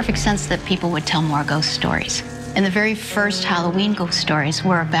makes perfect sense that people would tell more ghost stories. And the very first Halloween ghost stories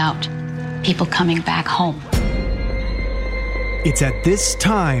were about people coming back home. It's at this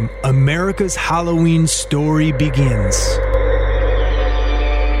time America's Halloween story begins.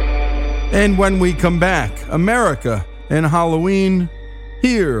 And when we come back, America and Halloween,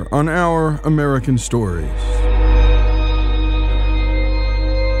 here on Our American Stories.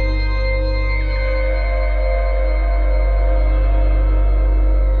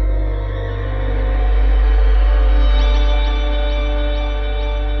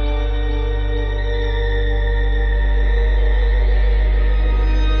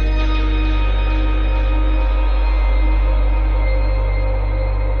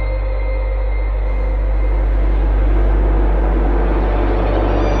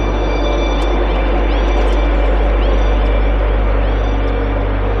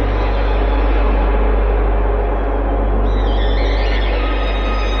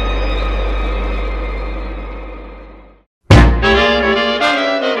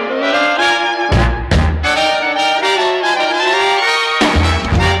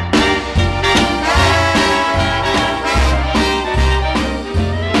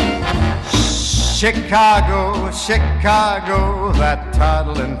 Chicago, Chicago, that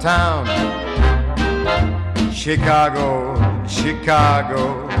toddling town. Chicago,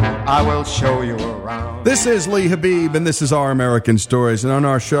 Chicago, I will show you around. This is Lee Habib, and this is Our American Stories. And on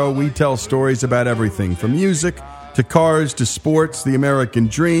our show, we tell stories about everything from music to cars to sports, the American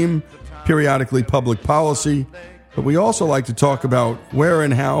dream, periodically public policy. But we also like to talk about where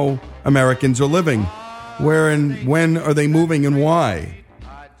and how Americans are living. Where and when are they moving and why?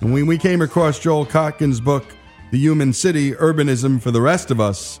 And when we came across Joel Kotkin's book, The Human City, Urbanism for the Rest of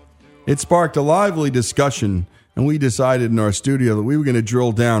Us, it sparked a lively discussion, and we decided in our studio that we were going to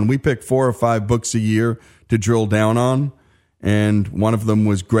drill down. We pick 4 or 5 books a year to drill down on, and one of them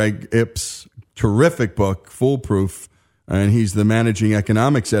was Greg Ipps' terrific book, Foolproof, and he's the managing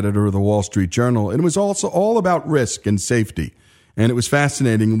economics editor of the Wall Street Journal. And it was also all about risk and safety, and it was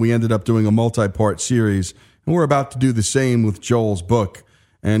fascinating. We ended up doing a multi-part series, and we're about to do the same with Joel's book.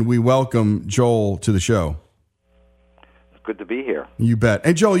 And we welcome Joel to the show. good to be here. You bet.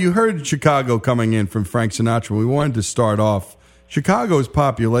 And Joel, you heard Chicago coming in from Frank Sinatra. We wanted to start off. Chicago's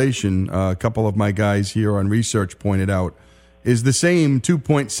population, a couple of my guys here on research pointed out, is the same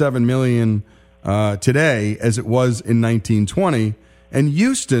 2.7 million today as it was in 1920. And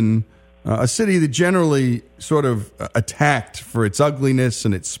Houston, a city that generally sort of attacked for its ugliness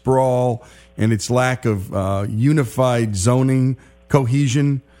and its sprawl and its lack of unified zoning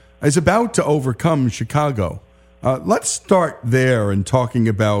cohesion, is about to overcome Chicago. Let's start there and talking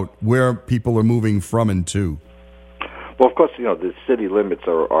about where people are moving from and to. Well, of course, the city limits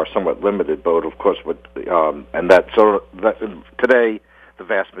are somewhat limited, but of course, today the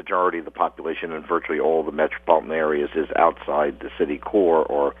vast majority of the population in virtually all the metropolitan areas is outside the city core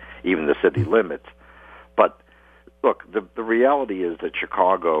or even the city limits. But look, the reality is that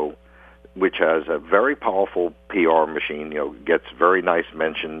Chicago, which has a very powerful PR machine, gets very nice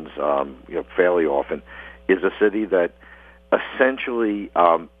mentions, fairly often, is a city that essentially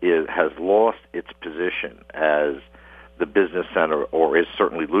has lost its position as the business center, or is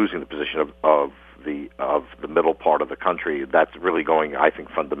certainly losing the position of the middle part of the country. That's really going, I think,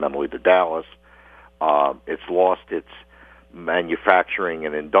 fundamentally to Dallas. It's lost its manufacturing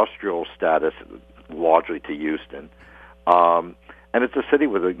and industrial status largely to Houston. And it's a city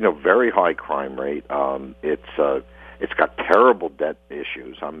with a very high crime rate. It's got terrible debt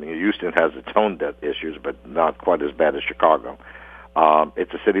issues. I mean, Houston has its own debt issues, but not quite as bad as Chicago.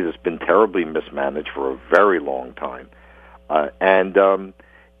 It's a city that's been terribly mismanaged for a very long time, and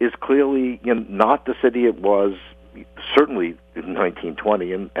is clearly not the city it was certainly in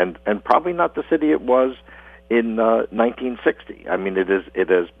 1920, and probably not the city it was in 1960. I mean, it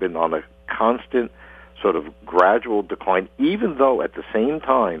has been on a constant sort of gradual decline, even though at the same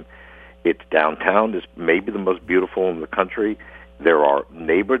time its downtown is maybe the most beautiful in the country. There are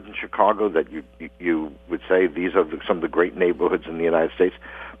neighborhoods in Chicago that you would say these are some of the great neighborhoods in the United States,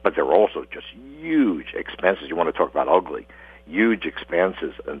 but they're also just huge expanses. You want to talk about ugly, huge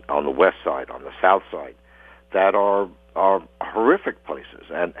expanses on the west side, on the south side, that are horrific places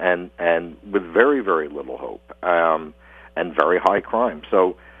and with very, very little hope and very high crime.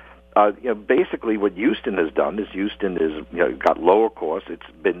 So basically what Houston has done is Houston is got lower costs.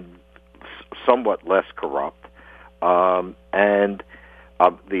 It's been somewhat less corrupt. And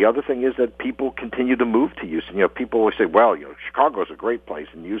the other thing is that people continue to move to Houston. People always say, well, Chicago's a great place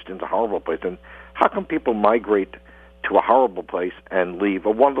and Houston's a horrible place. And how come people migrate to a horrible place and leave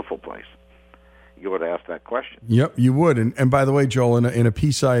a wonderful place? You would ask that question. Yep, you would. And by the way, Joel, in a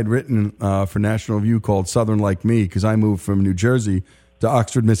piece I had written for National Review called Southern Like Me, because I moved from New Jersey to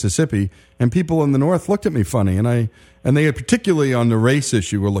Oxford, Mississippi, and people in the North looked at me funny. And they particularly on the race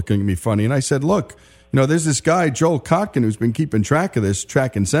issue were looking at me funny. And I said, look, there's this guy, Joel Kotkin, who's been keeping track of this,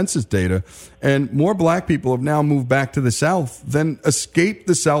 tracking census data, and more black people have now moved back to the South than escaped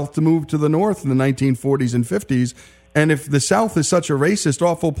the South to move to the North in the 1940s and 50s. And if the South is such a racist,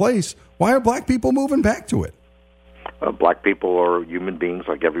 awful place, why are black people moving back to it? Black people are human beings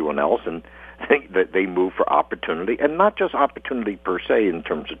like everyone else, and think that they move for opportunity, and not just opportunity per se in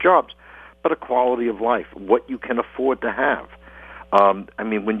terms of jobs, but a quality of life, what you can afford to have. I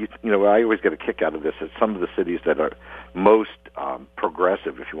mean, when I always get a kick out of this. It's some of the cities that are most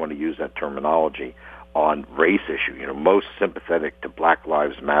progressive, if you want to use that terminology, on race issue. Most sympathetic to Black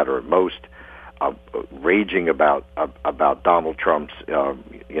Lives Matter, most raging about Donald Trump's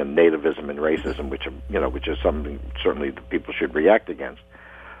nativism and racism, which is something certainly that people should react against.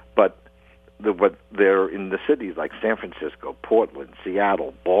 But what they're in the cities like San Francisco, Portland,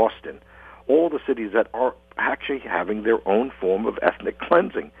 Seattle, Boston, all the cities that are actually having their own form of ethnic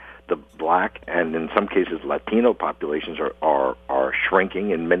cleansing. The black and in some cases Latino populations are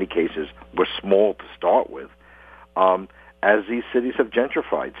shrinking. In many cases, were small to start with, as these cities have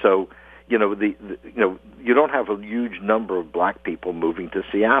gentrified. So you don't have a huge number of black people moving to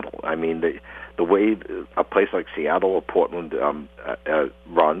Seattle. I mean, the way a place like Seattle or Portland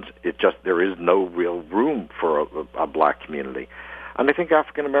runs, there is no real room for a black community. And I think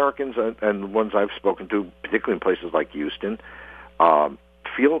African Americans and the ones I've spoken to, particularly in places like Houston,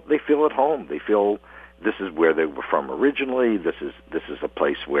 feel at home. They feel this is where they were from originally. This is a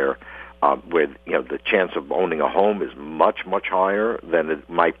place where the chance of owning a home is much, much higher than it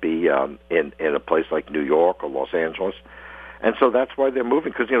might be in a place like New York or Los Angeles. And so that's why they're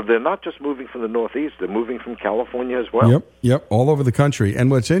moving, because they're not just moving from the Northeast; they're moving from California as well. Yep, all over the country. And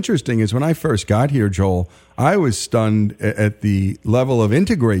what's interesting is when I first got here, Joel, I was stunned at the level of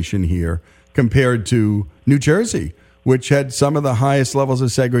integration here compared to New Jersey, which had some of the highest levels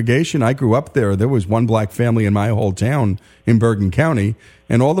of segregation. I grew up there. There was one black family in my whole town in Bergen County,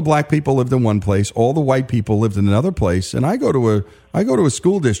 and all the black people lived in one place. All the white people lived in another place. And I go to a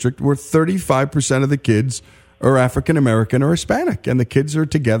school district where 35% of the kids are African American or Hispanic, and the kids are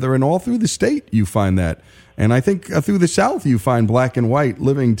together. And all through the state, you find that. And I think through the South, you find black and white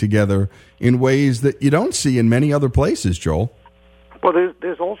living together in ways that you don't see in many other places, Joel. Well,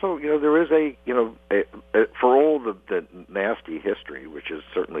 there's also, there is for all the nasty history, which is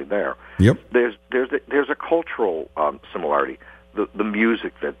certainly there. Yep. There's a cultural similarity. The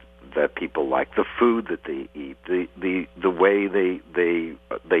music that people like, the food that they eat, the way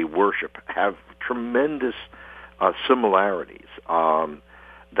they worship have tremendous similarities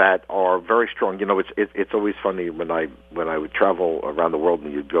that are very strong. It's always funny when I would travel around the world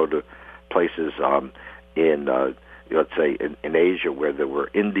and you'd go to places in let's say in Asia where there were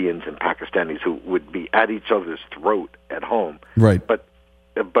Indians and Pakistanis who would be at each other's throat at home. Right. But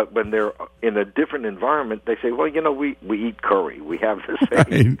when they're in a different environment, they say, well, we eat curry. We have the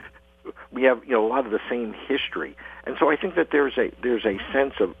same. Right. We have a lot of the same history, and so I think that there's a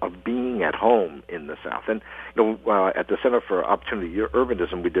sense of being at home in the South. And at the Center for Opportunity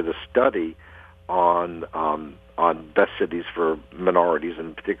Urbanism, we did a study on best cities for minorities,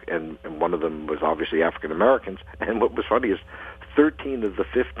 and one of them was obviously African Americans. And what was funny is 13 of the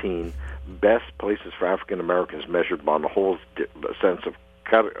 15 best places for African Americans measured on the whole sense of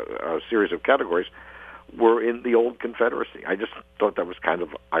series of categories were in the old Confederacy. I just thought that was kind of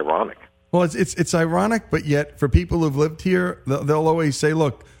ironic. Well, it's ironic, but yet for people who've lived here, they'll always say,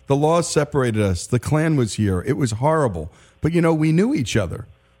 look, the laws separated us. The Klan was here. It was horrible. But, we knew each other.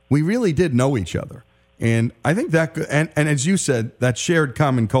 We really did know each other. And I think that, and as you said, that shared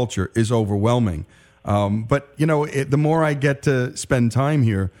common culture is overwhelming. But, the more I get to spend time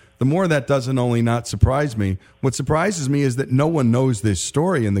here, the more that doesn't only not surprise me. What surprises me is that no one knows this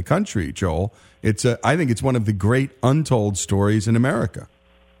story in the country, Joel. I think it's one of the great untold stories in America.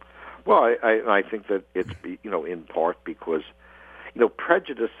 Well, I think that it's, in part because,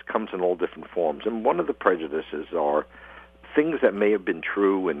 prejudice comes in all different forms. And one of the prejudices are things that may have been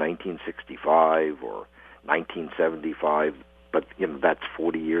true in 1965 or 1975, but, that's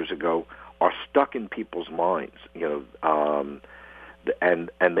 40 years ago, are stuck in people's minds, and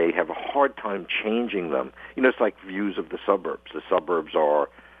they have a hard time changing them. It's like views of the suburbs. The suburbs are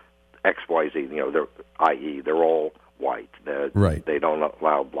XYZ, they're all white. Right. They don't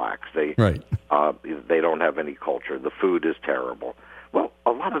allow blacks. They don't have any culture. The food is terrible. Well,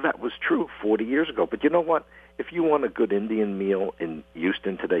 a lot of that was true 40 years ago. But you know what? If you want a good Indian meal in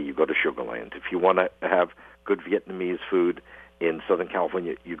Houston today, you go to Sugar Land. If you want to have good Vietnamese food in Southern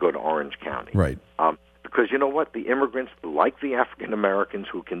California, you go to Orange County. Right. Because you know what? The immigrants, like the African Americans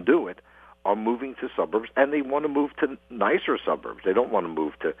who can do it, are moving to suburbs, and they want to move to nicer suburbs. They don't want to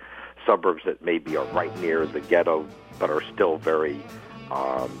move to suburbs that maybe are right near the ghetto but are still very,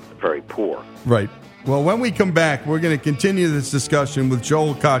 very poor. Right. Well, when we come back, we're going to continue this discussion with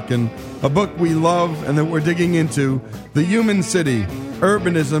Joel Kotkin, a book we love and that we're digging into, The Human City,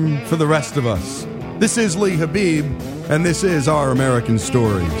 Urbanism for the Rest of Us. This is Lee Habib, and this is Our American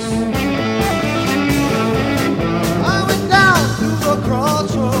Stories. I went down to the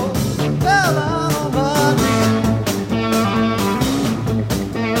crossroads, fell down on my knees.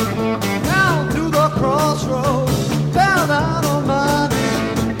 Down to the crossroads, fell down on my knees.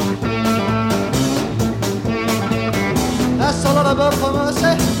 That's all I beg for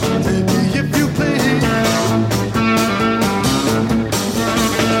mercy, take me if you please.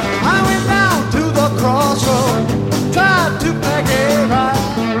 I went down to the crossroads, tried to make it right.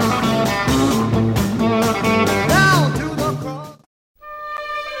 Down to the cross.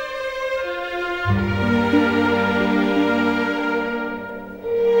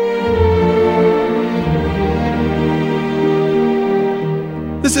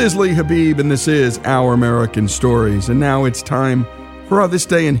 This is Lee Habib, and this is Our American Stories. And now it's time for our This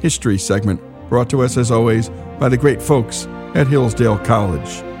Day in History segment, brought to us, as always, by the great folks at Hillsdale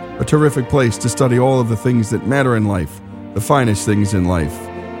College. A terrific place to study all of the things that matter in life, the finest things in life,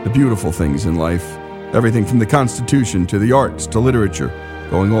 the beautiful things in life, everything from the Constitution to the arts to literature,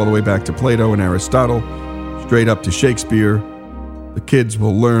 going all the way back to Plato and Aristotle, straight up to Shakespeare. The kids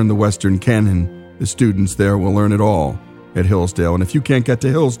will learn the Western canon. The students there will learn it all at Hillsdale. And if you can't get to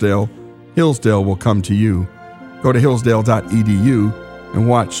Hillsdale, Hillsdale will come to you. Go to hillsdale.edu and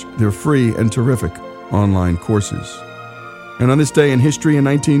watch their free and terrific online courses. And on this day in history in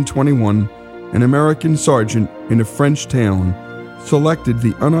 1921, an American sergeant in a French town selected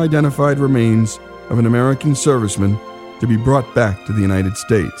the unidentified remains of an American serviceman to be brought back to the United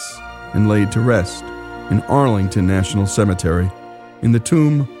States and laid to rest in Arlington National Cemetery in the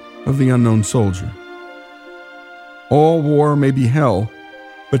tomb of the unknown soldier. All war may be hell,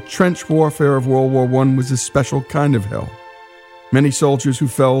 but trench warfare of World War I was a special kind of hell. Many soldiers who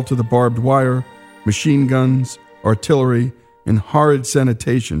fell to the barbed wire, machine guns, artillery, and horrid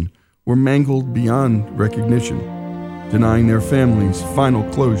sanitation were mangled beyond recognition, denying their families final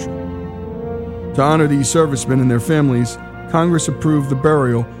closure. To honor these servicemen and their families, Congress approved the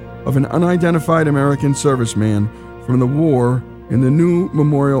burial of an unidentified American serviceman from the war in the new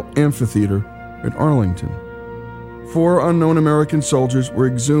Memorial Amphitheater at Arlington. 4 unknown American soldiers were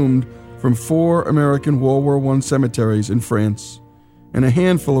exhumed from 4 American World War I cemeteries in France, and a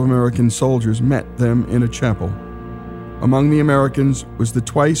handful of American soldiers met them in a chapel. Among the Americans was the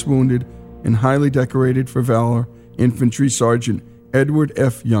twice wounded and highly decorated for valor Infantry Sergeant Edward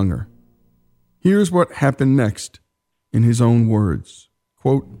F. Younger. Here's what happened next, in his own words.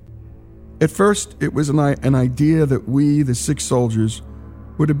 Quote, "At first, it was an idea that we, the 6 soldiers,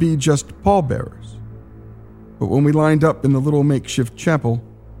 were to be just pallbearers. But when we lined up in the little makeshift chapel,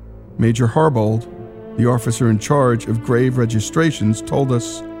 Major Harbold, the officer in charge of grave registrations, told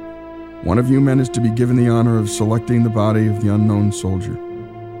us, 'One of you men is to be given the honor of selecting the body of the unknown soldier.'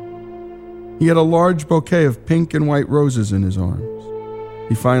 He had a large bouquet of pink and white roses in his arms.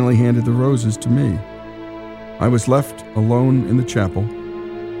 He finally handed the roses to me. I was left alone in the chapel.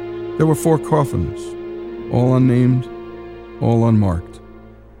 There were 4 coffins, all unnamed, all unmarked.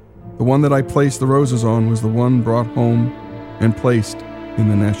 The one that I placed the roses on was the one brought home and placed in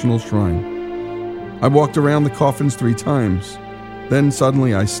the National Shrine. I walked around the coffins 3 times. Then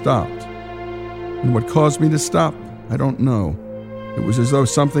suddenly I stopped. And what caused me to stop, I don't know. It was as though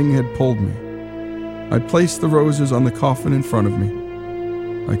something had pulled me. I placed the roses on the coffin in front of me.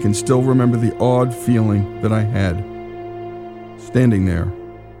 I can still remember the odd feeling that I had, standing there,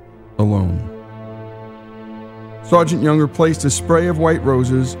 alone. Sergeant Younger placed a spray of white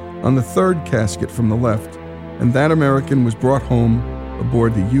roses on the 3rd casket from the left, and that American was brought home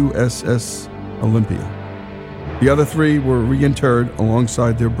aboard the USS Olympia. The other 3 were reinterred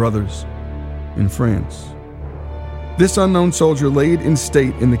alongside their brothers in France. This unknown soldier laid in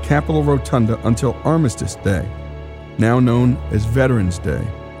state in the Capitol Rotunda until Armistice Day, now known as Veterans Day,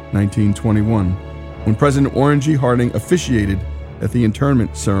 1921, when President Warren G. Harding officiated at the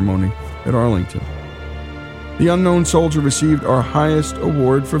internment ceremony at Arlington. The unknown soldier received our highest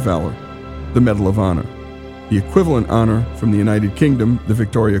award for valor, the Medal of Honor, the equivalent honor from the United Kingdom, the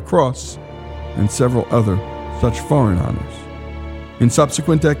Victoria Cross, and several other such foreign honors. In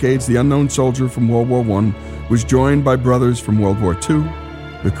subsequent decades, the unknown soldier from World War I was joined by brothers from World War II,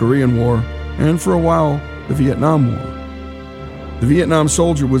 the Korean War, and for a while, the Vietnam War. The Vietnam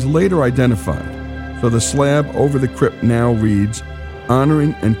soldier was later identified, so the slab over the crypt now reads,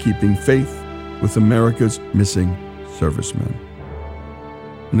 "Honoring and keeping faith with America's missing servicemen."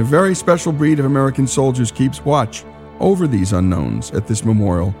 And a very special breed of American soldiers keeps watch over these unknowns at this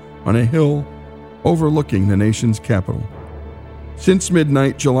memorial on a hill overlooking the nation's capital. Since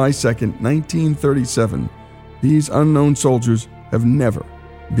midnight, July 2nd, 1937, these unknown soldiers have never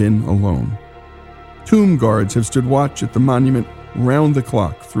been alone. Tomb guards have stood watch at the monument round the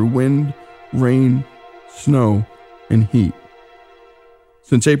clock through wind, rain, snow, and heat.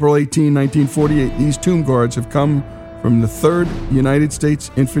 Since April 18, 1948, these tomb guards have come from the 3rd United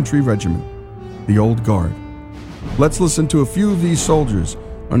States Infantry Regiment, the Old Guard. Let's listen to a few of these soldiers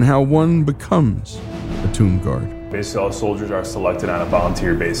on how one becomes a tomb guard. Basically, all soldiers are selected on a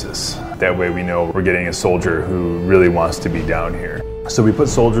volunteer basis. That way we know we're getting a soldier who really wants to be down here. So we put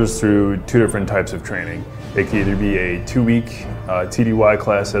soldiers through 2 different types of training. It could either be a 2-week TDY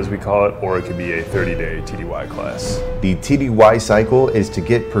class, as we call it, or it could be a 30-day TDY class. The TDY cycle is to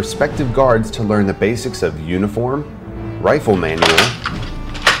get prospective guards to learn the basics of uniform, rifle manual,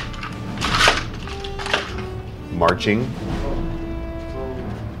 marching,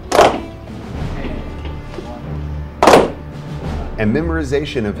 and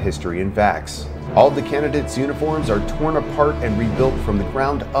memorization of history and facts. All the candidates' uniforms are torn apart and rebuilt from the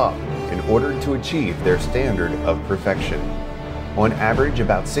ground up in order to achieve their standard of perfection. On average,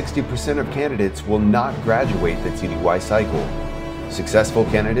 about 60% of candidates will not graduate the TDY cycle. Successful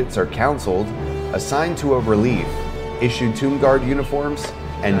candidates are counseled, assigned to a relief, issued tomb guard uniforms,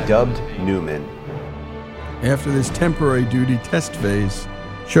 and dubbed newmen. After this temporary duty test phase,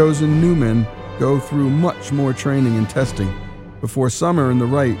 chosen newmen go through much more training and testing before some earn the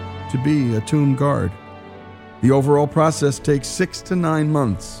right to be a tomb guard. The overall process takes 6 to 9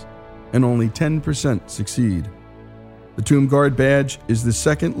 months, and only 10% succeed. The Tomb Guard badge is the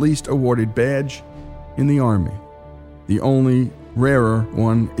 2nd least awarded badge in the Army. The only rarer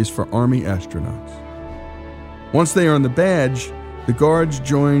one is for Army astronauts. Once they earn the badge, the guards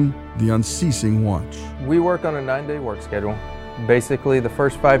join the unceasing watch. We work on a 9-day work schedule. Basically, the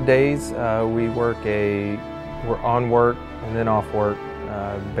first 5 days, we're on work and then off work,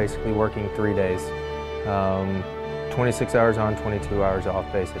 basically working 3 days. 26 hours on, 22 hours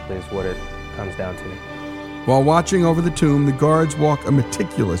off, basically, is what it comes down to. While watching over the tomb, the guards walk a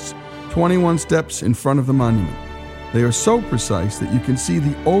meticulous 21 steps in front of the monument. They are so precise that you can see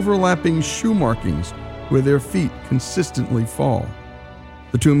the overlapping shoe markings where their feet consistently fall.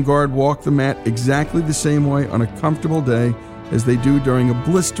 The tomb guard walk the mat exactly the same way on a comfortable day as they do during a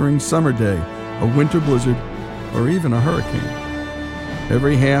blistering summer day, a winter blizzard, or even a hurricane.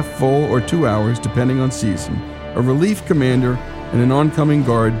 Every half, full, or 2 hours, depending on season, a relief commander and an oncoming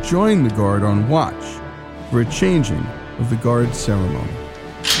guard join the guard on watch for a changing of the guard ceremony.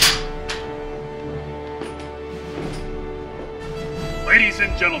 Ladies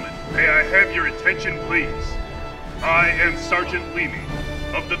and gentlemen, may I have your attention, please? I am Sergeant Leamy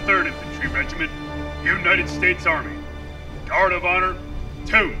of the 3rd Infantry Regiment, United States Army. Guard of Honor,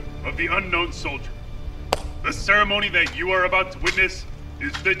 Tomb of the Unknown Soldier. The ceremony that you are about to witness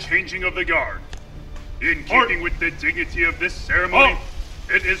is the changing of the guard. In keeping with the dignity of this ceremony,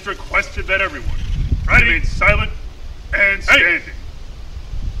 it is requested that everyone remain silent and standing.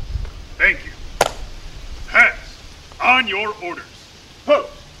 Thank you. Pass on your orders.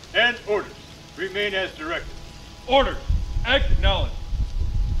 Post and orders. Remain as directed. Order. Acknowledged.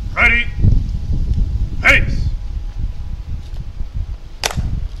 Ready. Pace.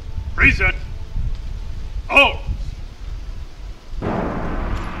 Present. Arms.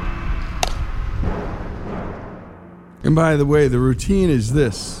 And by the way, the routine is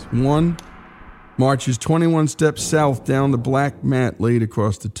this. 1. Marches 21 steps south down the black mat laid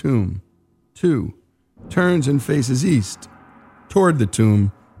across the tomb. 2. Turns and faces east, toward the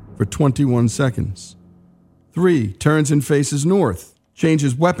tomb, for 21 seconds. 3. Turns and faces north,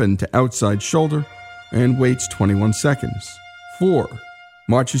 changes weapon to outside shoulder, and waits 21 seconds. 4.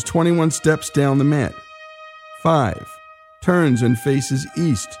 Marches 21 steps down the mat. 5. Turns and faces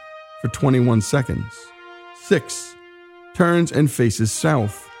east for 21 seconds. 6. Turns and faces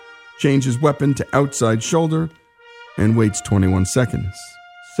south, changes weapon to outside shoulder, and waits 21 seconds.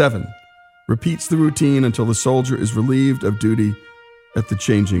 7. Repeats the routine until the soldier is relieved of duty at the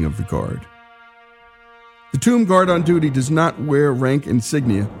changing of the guard. The tomb guard on duty does not wear rank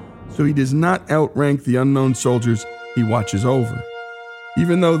insignia, so he does not outrank the unknown soldiers he watches over.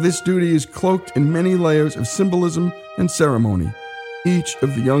 Even though this duty is cloaked in many layers of symbolism and ceremony, each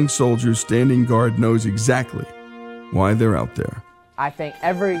of the young soldiers standing guard knows exactly why they're out there. I think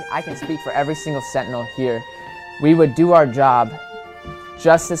I can speak for every single sentinel here. We would do our job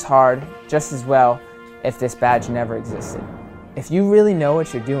just as hard, just as well, if this badge never existed. If you really know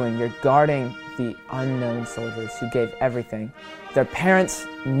what you're doing, you're guarding the unknown soldiers who gave everything. Their parents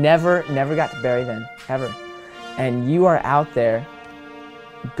never got to bury them, ever. And you are out there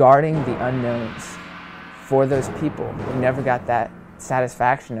guarding the unknowns for those people who never got that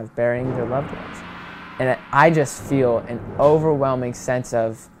satisfaction of burying their loved ones. And I just feel an overwhelming sense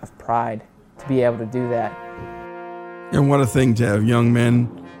of pride to be able to do that. And what a thing to have young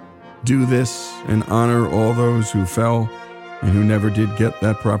men do this and honor all those who fell and who never did get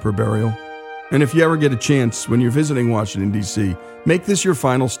that proper burial. And if you ever get a chance when you're visiting Washington, D.C., make this your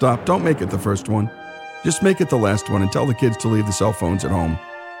final stop. Don't make it the first one. Just make it the last one and tell the kids to leave the cell phones at home.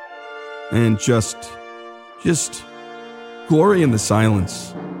 And just glory in the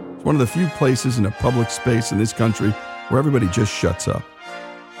silence. It's one of the few places in a public space in this country where everybody just shuts up.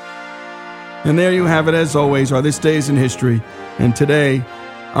 And there you have it, as always, are This Days in History. And today,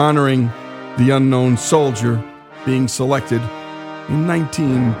 honoring the unknown soldier being selected in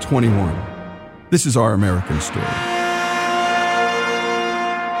 1921. This is Our American Story.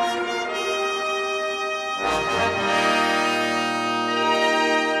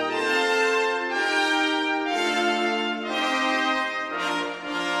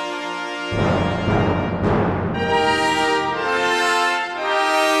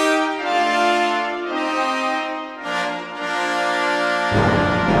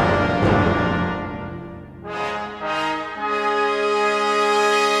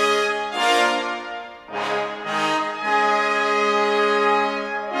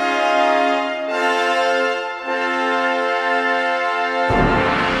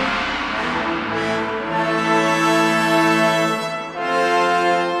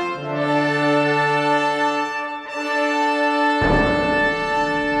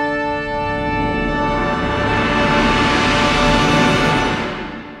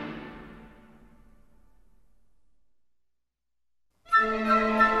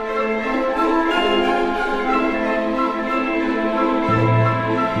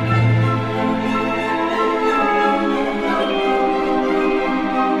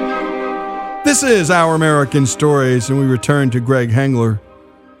 This is Our American Stories, and we return to Greg Hengler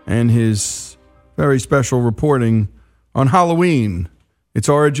and his very special reporting on Halloween, its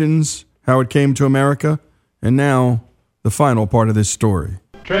origins, how it came to America, and now the final part of this story.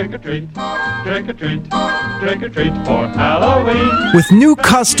 Trick or treat, trick or treat, trick or treat for Halloween. With new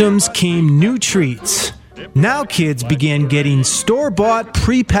customs came new treats. Now kids began getting store-bought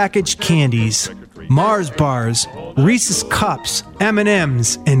prepackaged candies, Mars bars, Reese's Cups,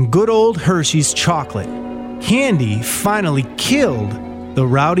 M&Ms, and good old Hershey's chocolate. Candy finally killed the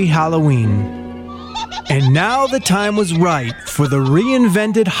rowdy Halloween. And now the time was right for the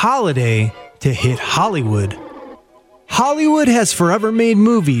reinvented holiday to hit Hollywood. Hollywood has forever made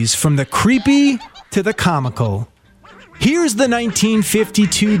movies from the creepy to the comical. Here's the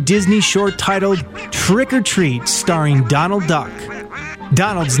 1952 Disney short titled Trick or Treat, starring Donald Duck.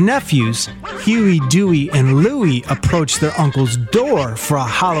 Donald's nephews, Huey, Dewey, and Louie, approach their uncle's door for a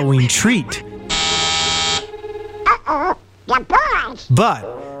Halloween treat. Uh-oh, the boys! But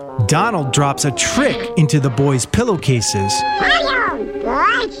Donald drops a trick into the boys' pillowcases. Hello,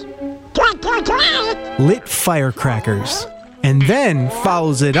 boys! Trick or treat! Lit firecrackers. And then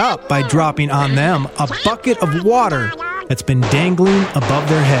follows it up by dropping on them a bucket of water that's been dangling above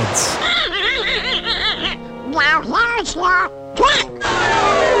their heads. Now here's your trick!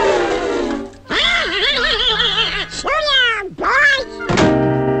 So long, boys!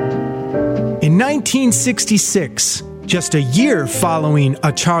 In 1966, just a year following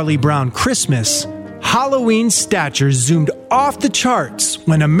A Charlie Brown Christmas, Halloween stature zoomed off the charts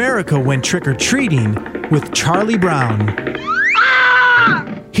when America went trick-or-treating with Charlie Brown.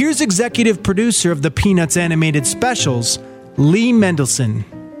 Here's executive producer of the Peanuts animated specials, Lee Mendelson.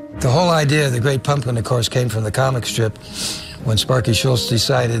 The whole idea of the Great Pumpkin, of course, came from the comic strip when Sparky Schultz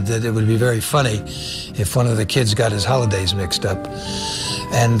decided that it would be very funny if one of the kids got his holidays mixed up.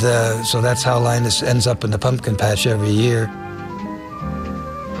 And so that's how Linus ends up in the pumpkin patch every year.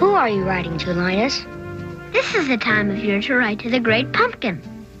 Who are you writing to, Linus? This is the time of year to write to the Great Pumpkin.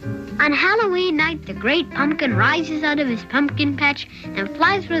 On Halloween night, the Great Pumpkin rises out of his pumpkin patch and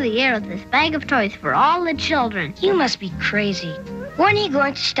flies through the air with this bag of toys for all the children. You must be crazy. When are you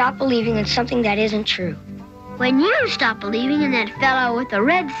going to stop believing in something that isn't true? When you stop believing in that fellow with the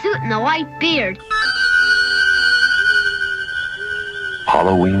red suit and the white beard.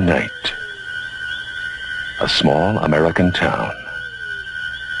 Halloween night. A small American town.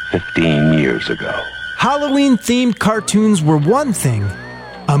 15 years ago. Halloween-themed cartoons were one thing.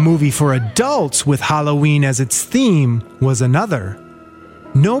 A movie for adults with Halloween as its theme was another.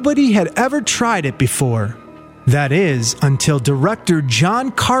 Nobody had ever tried it before. That is, until director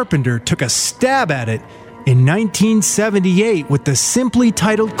John Carpenter took a stab at it in 1978 with the simply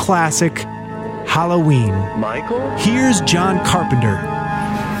titled classic, Halloween. Michael? Here's John Carpenter.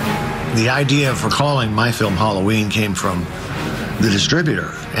 The idea for calling my film Halloween came from the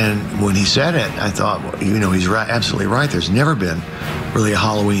distributor. And when he said it, I thought, well, you know, he's right, absolutely right. There's never been really a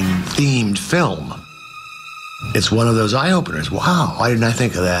Halloween-themed film. It's one of those eye-openers. Wow, why didn't I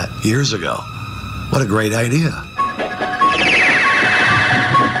think of that years ago? What a great idea.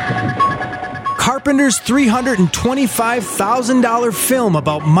 Carpenter's $325,000 film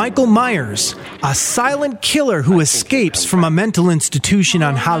about Michael Myers, a silent killer who escapes from a mental institution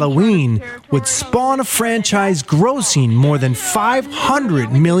on Halloween, would spawn a franchise grossing more than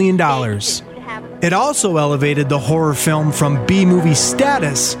 $500 million. It also elevated the horror film from B-movie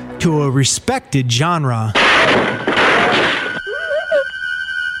status to a respected genre.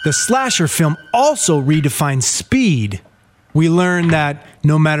 The slasher film also redefined speed. We learned that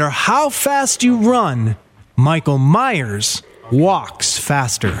no matter how fast you run, Michael Myers walks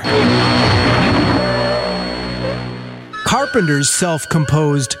faster. Carpenter's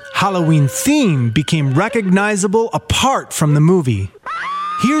self-composed Halloween theme became recognizable apart from the movie.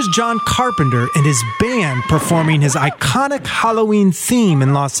 Here's John Carpenter and his band performing his iconic Halloween theme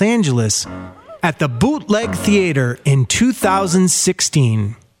in Los Angeles at the Bootleg Theater in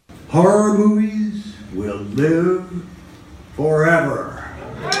 2016. Horror movies will live forever.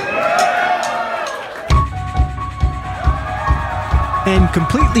 And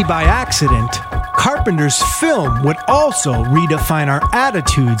completely by accident, Carpenter's film would also redefine our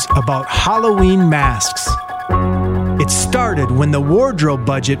attitudes about Halloween masks. It started when the wardrobe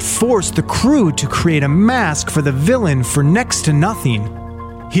budget forced the crew to create a mask for the villain for next to nothing.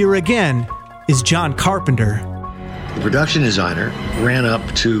 Here again is John Carpenter. The production designer ran up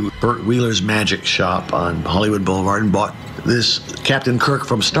to Burt Wheeler's magic shop on Hollywood Boulevard and bought this Captain Kirk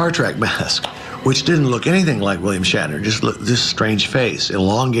from Star Trek mask, which didn't look anything like William Shatner, just this strange face,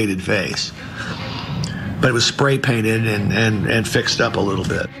 elongated face. But it was spray painted and fixed up a little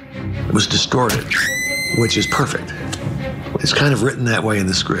bit. was distorted, which is perfect. It's kind of written that way in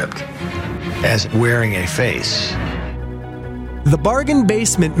the script, as wearing a face. The bargain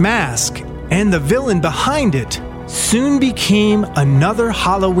basement mask and the villain behind it soon became another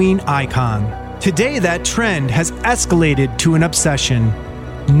Halloween icon. Today, that trend has escalated to an obsession.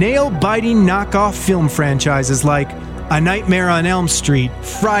 Nail-biting knockoff film franchises like A Nightmare on Elm Street,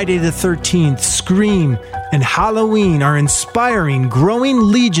 Friday the 13th, Scream, and Halloween are inspiring growing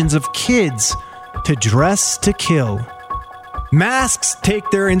legions of kids to dress to kill. Masks take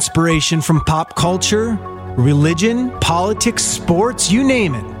their inspiration from pop culture, religion, politics, sports, you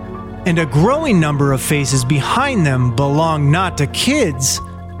name it. And a growing number of faces behind them belong not to kids,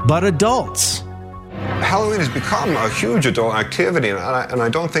 but adults. Halloween has become a huge adult activity, and I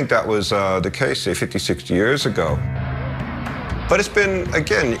don't think that was the case, say, 50, 60 years ago. But it's been,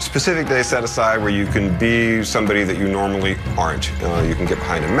 again, specific days set aside where you can be somebody that you normally aren't. You can get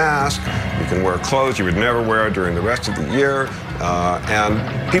behind a mask, you can wear clothes you would never wear during the rest of the year,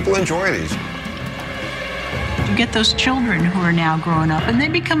 and people enjoy these. You get those children who are now growing up, and they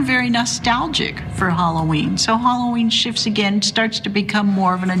become very nostalgic for Halloween. So Halloween shifts again, starts to become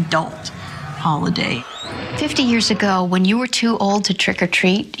more of an adult holiday. 50 years ago, when you were too old to trick or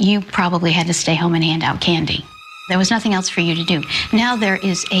treat, you probably had to stay home and hand out candy. There was nothing else for you to do. Now there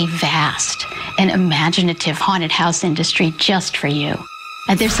is a vast and imaginative haunted house industry just for you.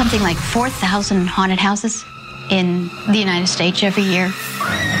 And there's something like 4,000 haunted houses in the United States every year.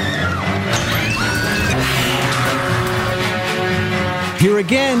 Here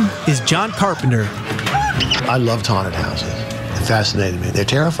again is John Carpenter. I loved haunted houses. It fascinated me. They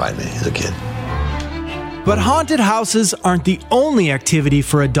terrified me as a kid. But haunted houses aren't the only activity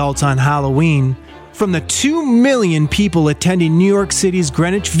for adults on Halloween. From the 2 million people attending New York City's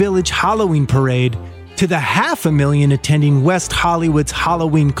Greenwich Village Halloween Parade to the 500,000 attending West Hollywood's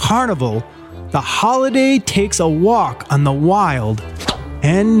Halloween Carnival, the holiday takes a walk on the wild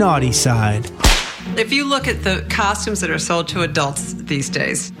and naughty side. If you look at the costumes that are sold to adults these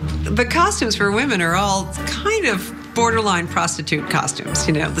days, the costumes for women are all kind of borderline prostitute costumes.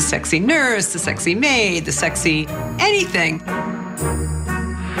 You know, the sexy nurse, the sexy maid, the sexy anything.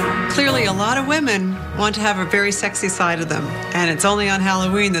 Clearly, a lot of women want to have a very sexy side of them, and it's only on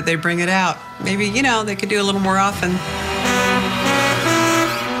Halloween that they bring it out. Maybe, you know, they could do a little more often.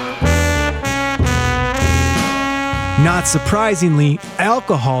 Not surprisingly,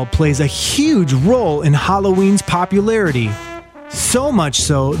 alcohol plays a huge role in Halloween's popularity. So much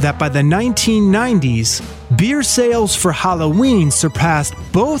so that by the 1990s, beer sales for Halloween surpassed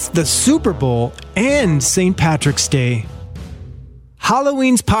both the Super Bowl and St. Patrick's Day.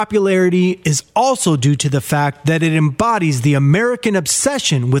 Halloween's popularity is also due to the fact that it embodies the American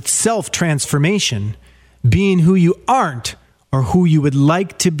obsession with self-transformation, being who you aren't or who you would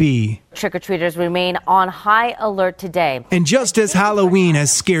like to be. Trick-or-treaters remain on high alert today. And just as Halloween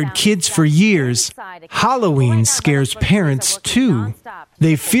has scared kids for years, Halloween scares parents too.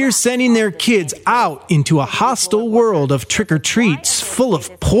 They fear sending their kids out into a hostile world of trick-or-treats full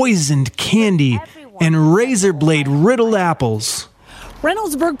of poisoned candy and razor blade riddled apples.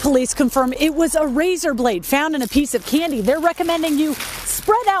 Reynoldsburg police confirm it was a razor blade found in a piece of candy. They're recommending you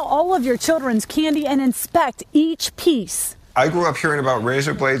spread out all of your children's candy and inspect each piece. I grew up hearing about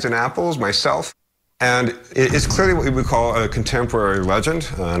razor blades and apples myself, and it's clearly what we would call a contemporary legend.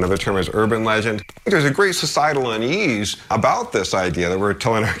 Another term is urban legend. There's a great societal unease about this idea that we're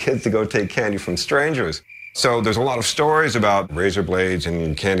telling our kids to go take candy from strangers. So there's a lot of stories about razor blades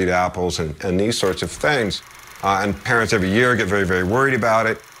and candied apples and these sorts of things. And parents every year get very, very worried about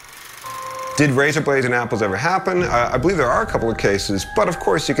it. Did razor blades and apples ever happen? I believe there are a couple of cases, but of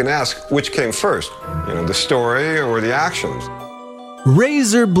course you can ask which came first, you know, the story or the actions.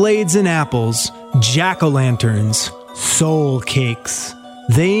 Razor blades and apples, jack-o'-lanterns, soul cakes.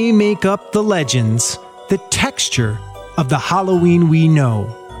 They make up the legends, the texture of the Halloween we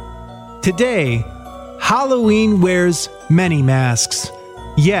know. Today, Halloween wears many masks,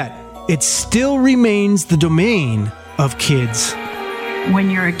 yet it still remains the domain of kids.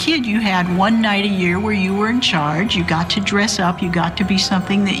 When you're a kid, you had one night a year where you were in charge. You got to dress up. You got to be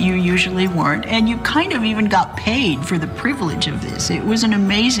something that you usually weren't. And you kind of even got paid for the privilege of this. It was an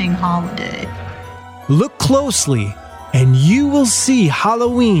amazing holiday. Look closely, and you will see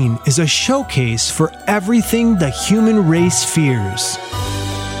Halloween is a showcase for everything the human race fears.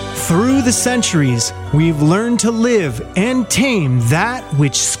 Through the centuries, we've learned to live and tame that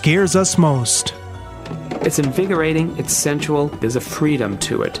which scares us most. It's invigorating, it's sensual, there's a freedom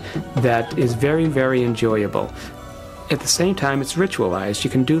to it that is very, very enjoyable. at the same time, it's ritualized. You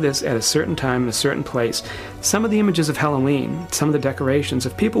can do this at a certain time in a certain place. Some of the images of Halloween, some of the decorations,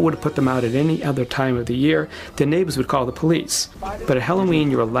 if people would have put them out at any other time of the year, their neighbors would call the police. But at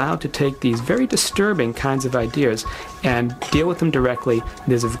Halloween, you're allowed to take these very disturbing kinds of ideas and deal with them directly.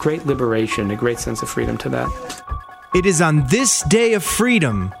 There's a great liberation, a great sense of freedom to that. It is on this day of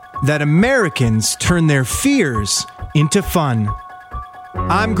freedom that Americans turn their fears into fun.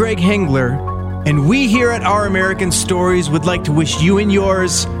 I'm Greg Hengler, and we here at Our American Stories would like to wish you and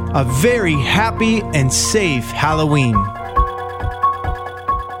yours a very happy and safe Halloween.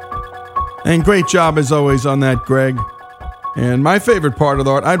 And great job as always on that, Greg. And my favorite part of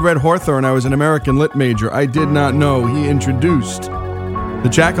the art, I'd read Hawthorne. I was an American lit major. I did not know he introduced the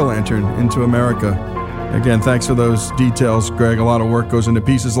jack-o'-lantern into America. Again, thanks for those details, Greg. A lot of work goes into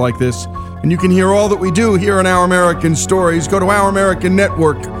pieces like this. And you can hear all that we do here on Our American Stories. Go to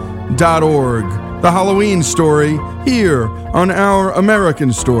OurAmericanNetwork.org. The Halloween story here on Our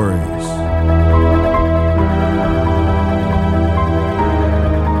American Stories.